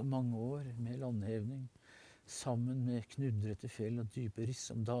opp etter mange år med landhevning, sammen med knudrete fjell og dype riss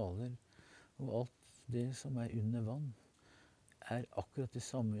som daler, og alt det som er under vann, er akkurat det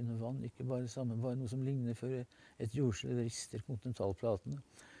samme under vann, ikke bare det samme, bare noe som ligner for et jordskjelv rister kontinentalplatene,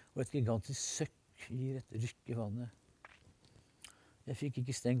 og et gigantisk søkk gir et rykk i vannet. Jeg fikk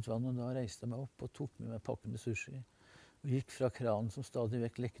ikke stengt vannet, og da reiste jeg meg opp og tok med meg pakken med sushi, og gikk fra kranen som stadig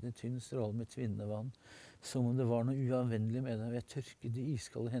vekk lekket en tynn stråle med tvinnende vann, som om det var noe uanvendelig med det, og jeg tørket de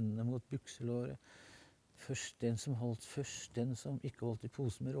iskalde hendene mot bukselåret. Først den som ikke holdt i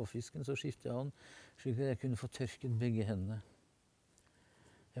posen med råfisken, så skiftet jeg han, slik at jeg kunne få tørket begge hendene.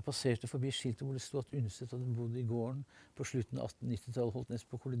 Jeg passerte forbi skiltet hvor det stod at Undset hadde bodd i gården på slutten av 1890-tallet, holdt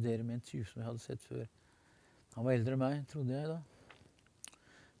nesten på å kollidere med en tyv som jeg hadde sett før. Han var eldre enn meg, trodde jeg da.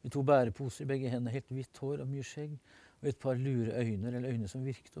 Med 2 bæreposer i begge hendene, helt hvitt hår og mye skjegg, og et par lure øyne, eller øyne som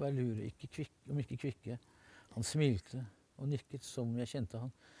virket å være lure, om ikke kvikke. Han smilte og nikket som om jeg kjente han.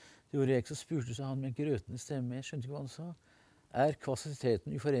 Det gjorde jeg ikke, så spurte så han med en grøtende stemme, jeg skjønte ikke hva han sa. Er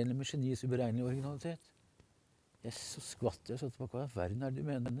kvasiteten uforenlig med geniets uberegnelige originalitet? Så skvatt jeg og satte på hva i verden er det du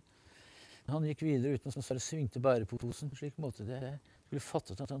mener? Han gikk videre uten å svingte bæreposen, slik måte det skulle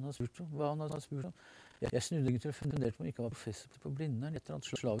fattet at han hadde spurt om hva han hadde spurt om. Jeg snudde egentlig og funderte på om ikke han var professor på Blindern, et eller annet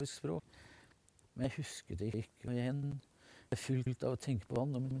slavisk språk. Men jeg husket det ikke. Og igjen jeg fylt av å tenke på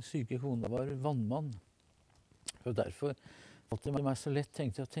vann, og min syke kone var vannmann. Og derfor falt det meg så lett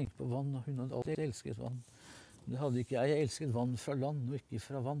tenkte jeg å tenke på vann, og hun hadde alltid elsket vann. Det hadde ikke jeg. Jeg elsket vann fra land, og ikke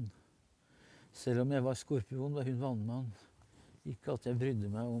fra vann. Selv om jeg var skorpion, var hun vannmann. Ikke at jeg brydde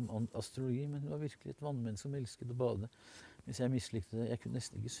meg om astrologi, men hun var virkelig et vannmenn som elsket å bade. Hvis jeg mislikte det, jeg kunne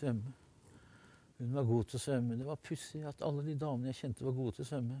nesten ikke svømme. Hun var god til å svømme. Det var pussig at alle de damene jeg kjente var gode til å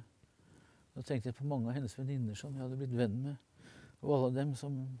svømme. Da tenkte jeg på mange av hennes venninner som jeg hadde blitt venn med. Og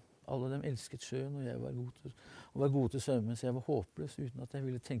alle dem elsket sjøen, og jeg var god til å svømme, så jeg var håpløs uten at jeg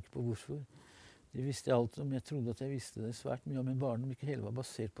ville tenke på hvorfor. Det visste jeg alt om. Jeg trodde at jeg visste det svært mye om min barndom, ikke hele var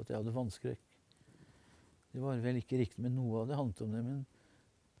basert på at jeg hadde vannskrekk. Det var vel ikke riktig, men noe av det handlet om det.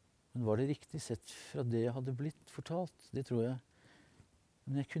 Men var det riktig sett fra det jeg hadde blitt fortalt? Det tror jeg.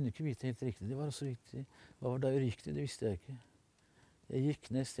 Men jeg kunne ikke vite helt riktig. Det var også riktig. Hva var da uriktig? Det visste jeg ikke. Jeg gikk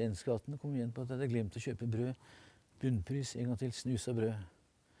ned Stensgaten og kom igjen på at jeg hadde glemt å kjøpe brød. Bunnpris, en gang til, snus av brød.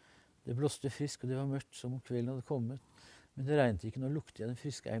 Det blåste frisk, og det var mørkt, som om kvelden hadde kommet. Men det regnet ikke. Nå lukte jeg den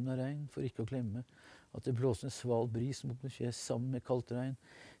friske eimen av regn, for ikke å glemme at det blåste en sval bris mot mitt fjes sammen med kaldt regn.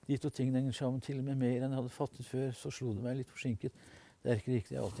 De to tingene henger sammen til og med mer enn jeg hadde fattet før. Så slo det meg litt forsinket. Det er ikke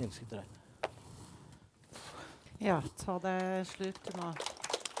riktig. Jeg har alltid elsket regn. Ja, ta det slutt nå.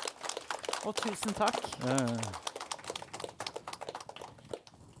 Og tusen takk.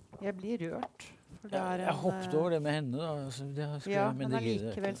 Jeg blir rørt. For det er jeg hoppet over det med henne. Da. Altså, men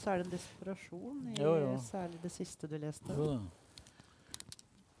allikevel så er det en desperasjon i særlig det siste du leste. Jo,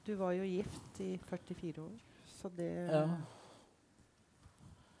 du var jo gift i 44 år, så det...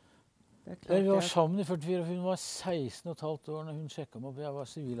 Det er klart vi var sammen i 44 år. Hun var 16,5 år når hun sjekket meg opp. Jeg var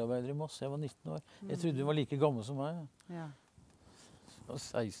sivilarbeider i Moss. Jeg var 19 år. Jeg trodde hun var like gammel som meg. Ja. Jeg var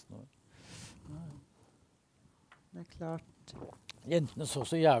 16 år. Ja. Det er klart. Jentene så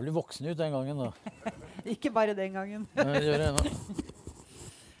jævlig voksne ut den gangen da. Ikke bare den gangen. Nei, det gjør jeg nå.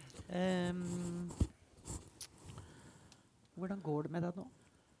 Hvordan går det med deg nå?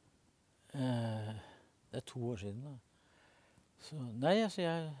 Det er 2 år siden da. Så, nei, altså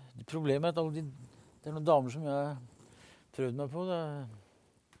problemet er at det er noen damer som jeg har prøvd meg på.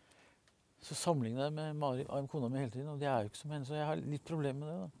 Så sammenligner jeg med Mari, kona mi hele tiden, og det er jo ikke som henne, så jeg har litt problemer med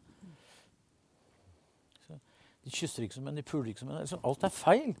det da. De kysser ikke som henne, de puler ikke som henne. Alt er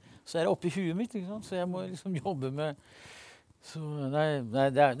feil. Så er det oppi huet mitt, ikke sant? Så jeg må liksom jobbe med... Så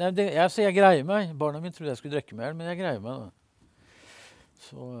jeg greier meg. Barna mine trodde jeg skulle drikke mer, men jeg greier meg da.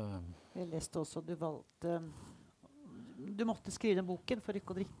 Så... Jeg leste også, du valgte... Du måtte skrive den boken for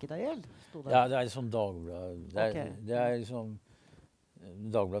ikke å drikke deg ihjel, stod det. Ja, det er sånn Dagblad. Det er liksom...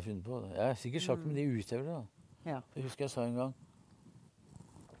 Dagblad funnet på. Jeg har sikkert sagt med de utøvere da. Ja. Jeg husker jeg sa en gang.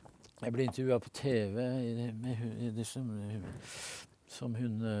 Jeg ble intervjuet på TV som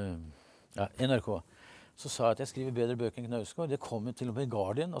hun... NRK. Så sa jeg at jeg skriver bedre bøker enn Knausgård. Det kom til og med i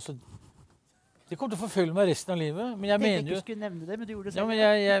Guardian. Altså, det kommer til å forfølge meg resten av livet. Men jeg mener jo... ikke skulle nevne det, men du gjorde det selv.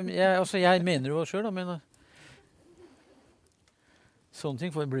 Ja, men jeg mener jo selv, da. Men sånne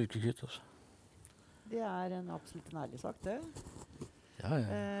ting får jeg bli ikke kvitt også. Det er absolutt en ærlig sak, det. Ja.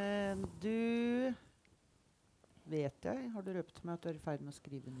 Du... Vet jeg, har du røpt meg at du er i ferd med å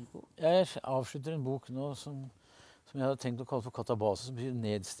skrive en ny bok? Jeg avslutter en bok nå som jeg hadde tenkt å kalle for katabase, som betyr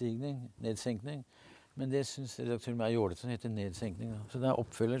nedsenkning. Men det synes redaktøren meg er jålete, som heter nedsenkning. Da. Så det er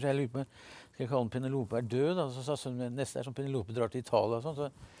oppfølger, så jeg lurer på, skal jeg kalle den Penelope er død? Da? Så sa sønnen, neste er som Penelope drar til Italia og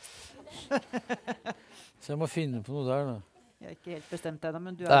sånn. Så jeg må finne på noe der da. Jeg har ikke helt bestemt deg da,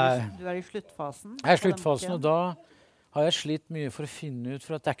 men du er i sluttfasen. Jeg er i sluttfasen, og da har jeg slitt mye for å finne ut,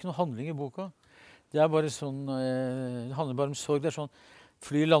 for at det er ikke noe handling i boka. Det er bare sånn, det handler bare om sorg. Det er sånn,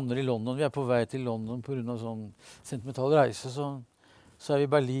 fly lander i London, vi er på vei til London på grunn av sånn sentimental reise. Så er vi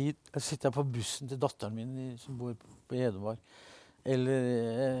i Berlin, jeg sitter på bussen til datteren min som bor på Hedmark. Eller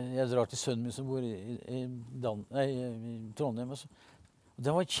jeg drar til sønnen min som bor i Trondheim. Og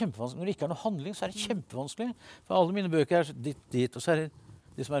det var kjempevanskelig. Når det ikke er noe handling, så er det kjempevanskelig. For alle mine bøker er dit, og så er det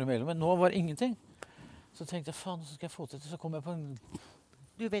det som er imellom. Men nå var det ingenting. Så tenkte jeg, faen, så skal jeg få til det. Så kom jeg på en...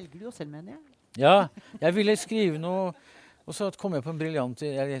 Du velger det jo selv, mener jeg. Ja, jeg ville skrive noe, og så kom jeg på en briljant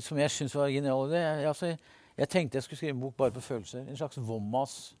som jeg synes var genial. Jeg tenkte jeg skulle skrive en bok bare på følelser, en slags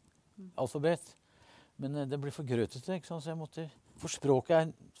Wommas-alfabet. Men det ble for grøtete, ikke sant? Så jeg måtte, for språket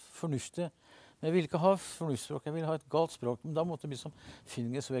er fornuftig. Men jeg ville ikke ha fornuftsspråk, jeg ville ha et galt språk. Men da måtte det bli som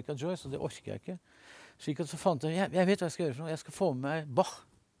Finnegas Wake of Joyce, og det orker jeg ikke. Slik at så fant jeg vet hva jeg skal gjøre for noe. Jeg skal få med meg Bach.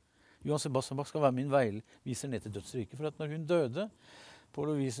 Johan Sebastian Bach skal være min veiviser ned til dødsriket. For at når hun døde, på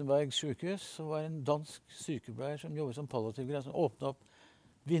Lovisenberg sykehus, så var det en dansk sykepleier som jobbet som palliativgreier, som åpnet opp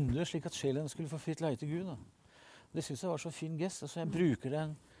vinduet slik at sjelen skulle få fritt leie til Gud. Da. Det synes jeg var så fin gest. Altså, jeg bruker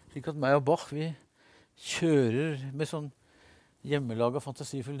den slik at meg og Bach, vi kjører med sånn hjemmelaget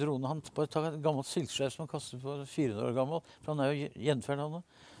fantasifull drone. Han bare tar et gammelt silkeskjerf som han kaster på 400 år gammel, for han er jo gjenferd han da.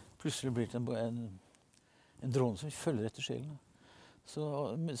 Plutselig blir det en drone som følger etter sjelen. Så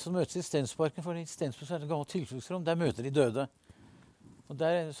møtes de i Stensparken, for i Stensparken er det et gammelt tilfluktsrom. Der møter de døde. Og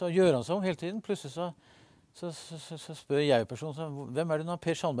så gjør han seg om hele tiden. Plutselig så spør jeg personen, hvem er det nå?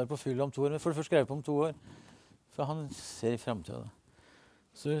 Per Sandberg på fyll om 2 år. Men for det første skrev på om 2 år. For han ser i fremtiden.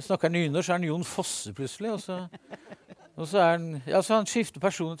 Så snakker han nynorsk, så er han Jon Fosse plutselig. Og så er han, ja, så han skifter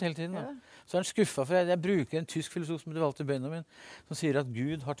personlighet hele tiden. Da. Så er han skuffet, for jeg bruker en tysk filosof som heter Walter Benjamin, som sier at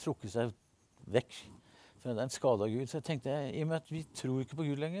Gud har trukket seg vekk. For det er en skade av Gud. Så jeg tenkte, i og med at vi tror ikke på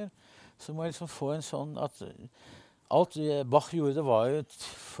Gud lenger, så må jeg liksom få en sånn at alt Bach gjorde, det var jo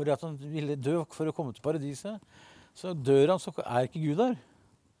fordi at han ville dø for å komme til paradiset. Så dør han, så er ikke Gud der.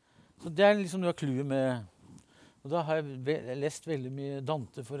 Så det er liksom noe av clouet med. Og da har jeg lest veldig mye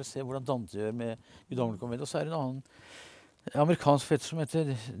Dante for å se hvordan Dante gjør med guddommelig komedie. Og så er det en annen amerikansk fetter som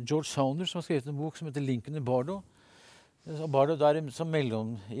heter George Saunders, som har skrevet en bok som heter Lincoln i Bardo. Bardo er som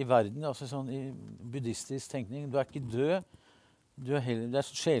mellom i verden, altså sånn i buddhistisk tenkning. Du er ikke død, du er heller, det er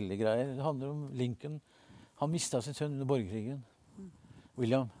sånn sjelelige greier. Det handler om Lincoln. Han mistet sin sønn under borgerkrigen,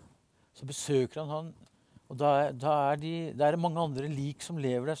 William. Så besøker han, og da er det mange andre lik som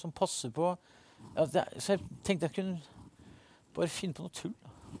lever der, som passer på. Ja, så jeg tenkte jeg kunne bare finne på noe tull.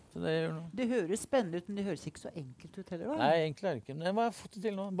 Da. Det høres spennende ut, men det høres ikke så enkelt ut heller. Da. Nei, enkelt er det ikke. Men jeg har fått det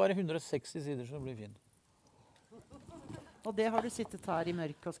til nå. Bare 160 sider, så det blir fint. Og det har du sittet her i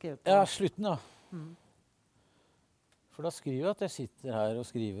mørket og skrevet på? Ja, slutten da. For da skriver jeg at jeg sitter her og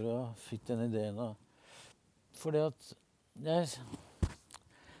skriver og fikk den ideen. Da. Fordi at jeg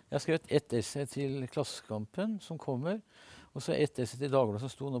har skrevet ett essay til Klassekampen som kommer, og så ett essay til Dagbladet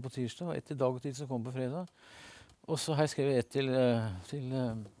som sto nå på tirsdag, og ett til Dag og Tid som kommer på fredag. Og så har jeg skrevet ett til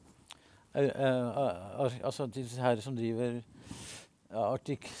disse her som driver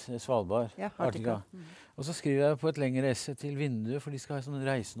Arctic Svalbard. Ja, Arctica. Og så skriver jeg på et lengre essay til Vinduet, for de skal ha sånn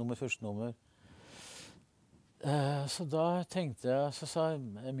reisenummer, første nummer. Så da tenkte jeg, så sa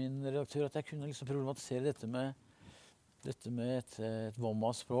min redaktør at jeg kunne liksom problematisere dette med et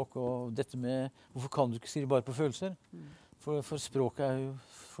Womma-språk, og dette med hvorfor kan du ikke skrive bare på følelser? For språket er jo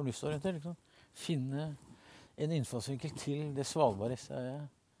fornuftsorientert. Liksom. Finne en innfallsvinkel til det Svalbard-essayet.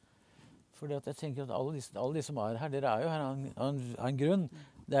 Fordi at jeg tenker at alle de som er her, dere er jo her av en grunn.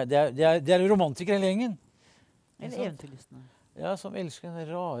 Det er romantikere hele gjengen. Eller eventyrlystne. Ja, som elsker den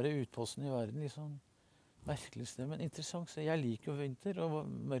rare utposten i verden. Liksom. Merkelig sted, men interessant. Så jeg liker jo vinter og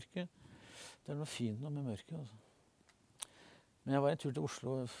mørke. Det er noe fint noe med mørke. Altså. Men jeg var en tur til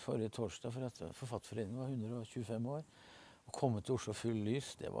Oslo forrige torsdag for at Forfatterforeningen var 125 år. Å komme til Oslo full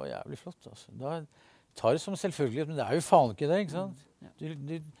lys, det var jævlig flott. Altså. Da tar det som selvfølgelighet, men det er jo faen ikke det, ikke sant?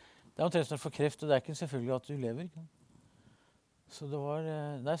 Det er omtrent som å få kreft, og det er ikke selvfølgelig at du lever. Ikke? Så det var,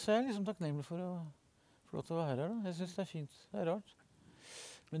 så er jeg liksom takknemlig for å få lov til å være her. Da. Jeg synes det er fint, det er rart.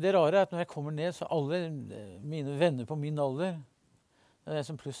 Men det rare er at når jeg kommer ned, så alle mine venner på min alder, jeg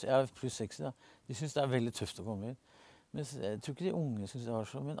er pluss 60 da, de synes det er veldig tøft å komme hit. Men jeg tror ikke de unge synes det var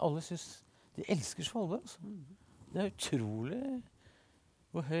så, men alle synes, de elsker Svalbard. Altså. Det er utrolig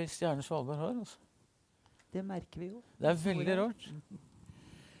hvor høy stjerne Svalbard har. Altså. Det merker vi jo. Det er veldig rart.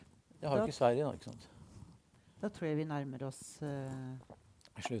 Jeg har ikke Sverige nå, ikke sant? Da tror jeg vi nærmer oss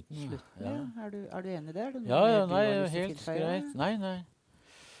slutten. Ja. Er du enig i det? Ja, nei, helt greit. Nei.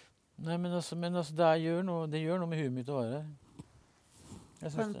 Nei, men det gjør noe med huet mitt å være her.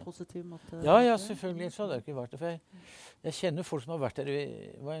 På en positiv måte? Ja, selvfølgelig. Så hadde jeg ikke vært det. For jeg kjenner folk som har vært der.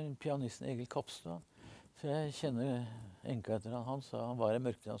 Det var en pianisten Egil Kapstad. For jeg kjenner enka etter han. Han sa han var i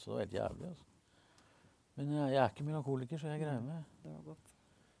mørket, så det var helt jævlig. Altså. Men jeg er ikke melankoliker, så jeg greier meg. Det var godt.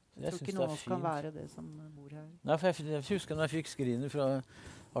 Jeg tror ikke noen av oss kan være det som bor her. Nei, for jeg husker når jeg fikk skriner fra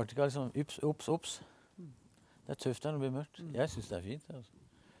Arctica, liksom, ups. Det er tøft her når det blir mørkt. Jeg synes det er fint. Altså.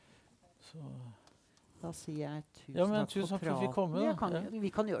 Så... Da sier jeg tusen takk for for at vi fikk komme. Vi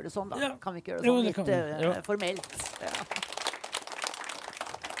kan gjøre det sånn, da. Ja. Kan vi ikke gjøre det sånn litt formelt? Ja.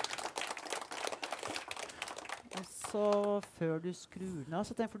 Og så før du skrur ned,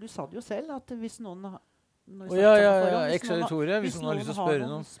 for du sa det jo selv, at hvis noen Ekstraditoriet, hvis noen har lyst til å spørre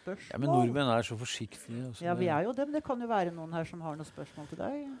noen. Ja, men nordmenn er så forsiktige. Også. Ja, vi er jo det, men det kan jo være noen her som har noen spørsmål til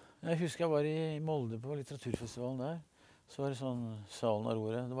deg. Jeg husker jeg var i Molde på litteraturfestivalen der. Så var det sånn Salen av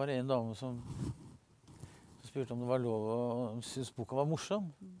Roret. Det var en dame som spurte om det var lov å synes boka var morsom.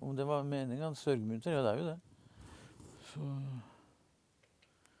 Om det var meningen. Sørgmunter, ja, det er jo det. Så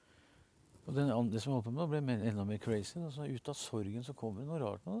Og det som holdt på med, ble enda mer crazy. Altså, ut av sorgen så kommer det noe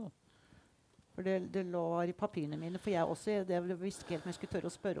rart nå. Da. For det lå i papirene mine, for jeg også, jeg visste ikke helt om jeg skulle tørre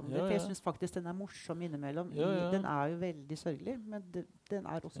å spørre om det, for jeg synes faktisk den morsom innimellom. Den jo veldig sørgelig, men den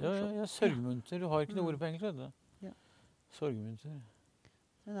også morsom. Ja, sørgmunter. Du har ikke noe ord på engelsk, vet du. Ja. Sorgmunter.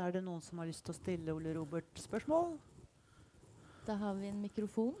 Men det noen som har lyst til å stille Ole Robert spørsmål? Da har vi en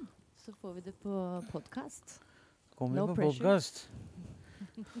mikrofon, så får vi det på podcast. Kommer det på podcast?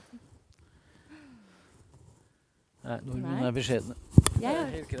 Nei, nordmenn beskjedne. Jeg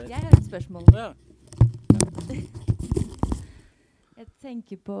har et spørsmål. Ja.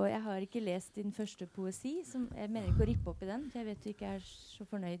 Jeg har ikke lest din første poesi. Jeg mener ikke å rippe opp i den, for jeg vet du ikke så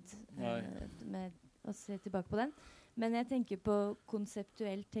fornøyd med å se tilbake på den. Men jeg tenker på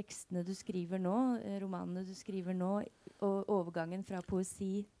konseptuelt tekstene du skriver nå, romanene du skriver nå, og overgangen fra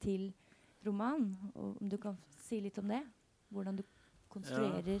poesi til roman. Og om du kan si litt om det? Hvordan du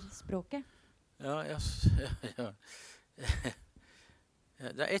konstruerer språket? Ja.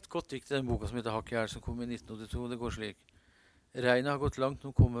 Det ett godt dikt i den boka som heter Hakk i hjel, som kom i 1982. Det går slik. Regnet har gått langt, nå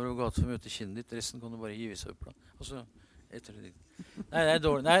kommer over gata for å møte kinnet ditt. Resten kan du bare hive i søpla. Og så etter det dikt. Nei, det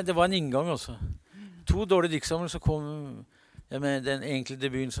dårlig. Nei, det var en inngang også. 2 dårlige diktsamler, så kom med den enkle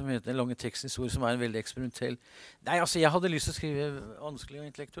debuten som heter En lange teksthistorie, som en veldig eksperimentell. Nei, altså, jeg hadde lyst til å skrive vanskelig og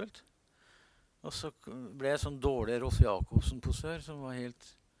intellektuelt. Og så ble jeg sånn dårlig Rolf Jacobsen-posør, som var helt...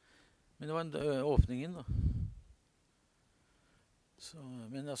 Men det var en åpning inn, da. Så,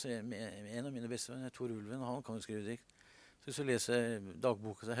 men altså, en av mine bestevenner, Tor Ulven, han kan jo skrive dikt. Så hvis du leser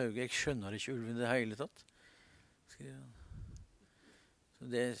dagboka til Hauge, jeg skjønner ikke Ulven det hele tatt, skriver han. Så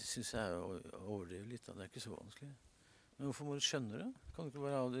det synes jeg overdriver litt, da. Det ikke så vanskelig. Men hvorfor må du skjønne det? Kan du ikke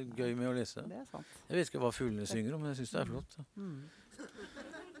bare ha det gøy med å lese det? Det sant. Jeg vet ikke hva fuglene synger om, men jeg synes det flott.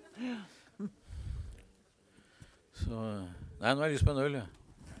 Så, nei, nå har jeg lyst på en øl, ja.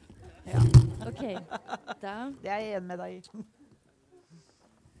 Ja. Ok, da... Det jeg enig med deg i.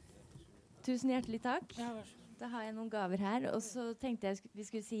 Tusen hjertelig takk. Da har jeg noen gaver her. Og så tenkte jeg vi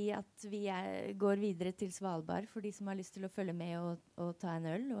skulle si at vi går videre til Svalbard. For de som har lyst til å følge med og ta en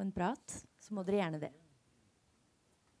øl og en prat, så må dere gjerne det.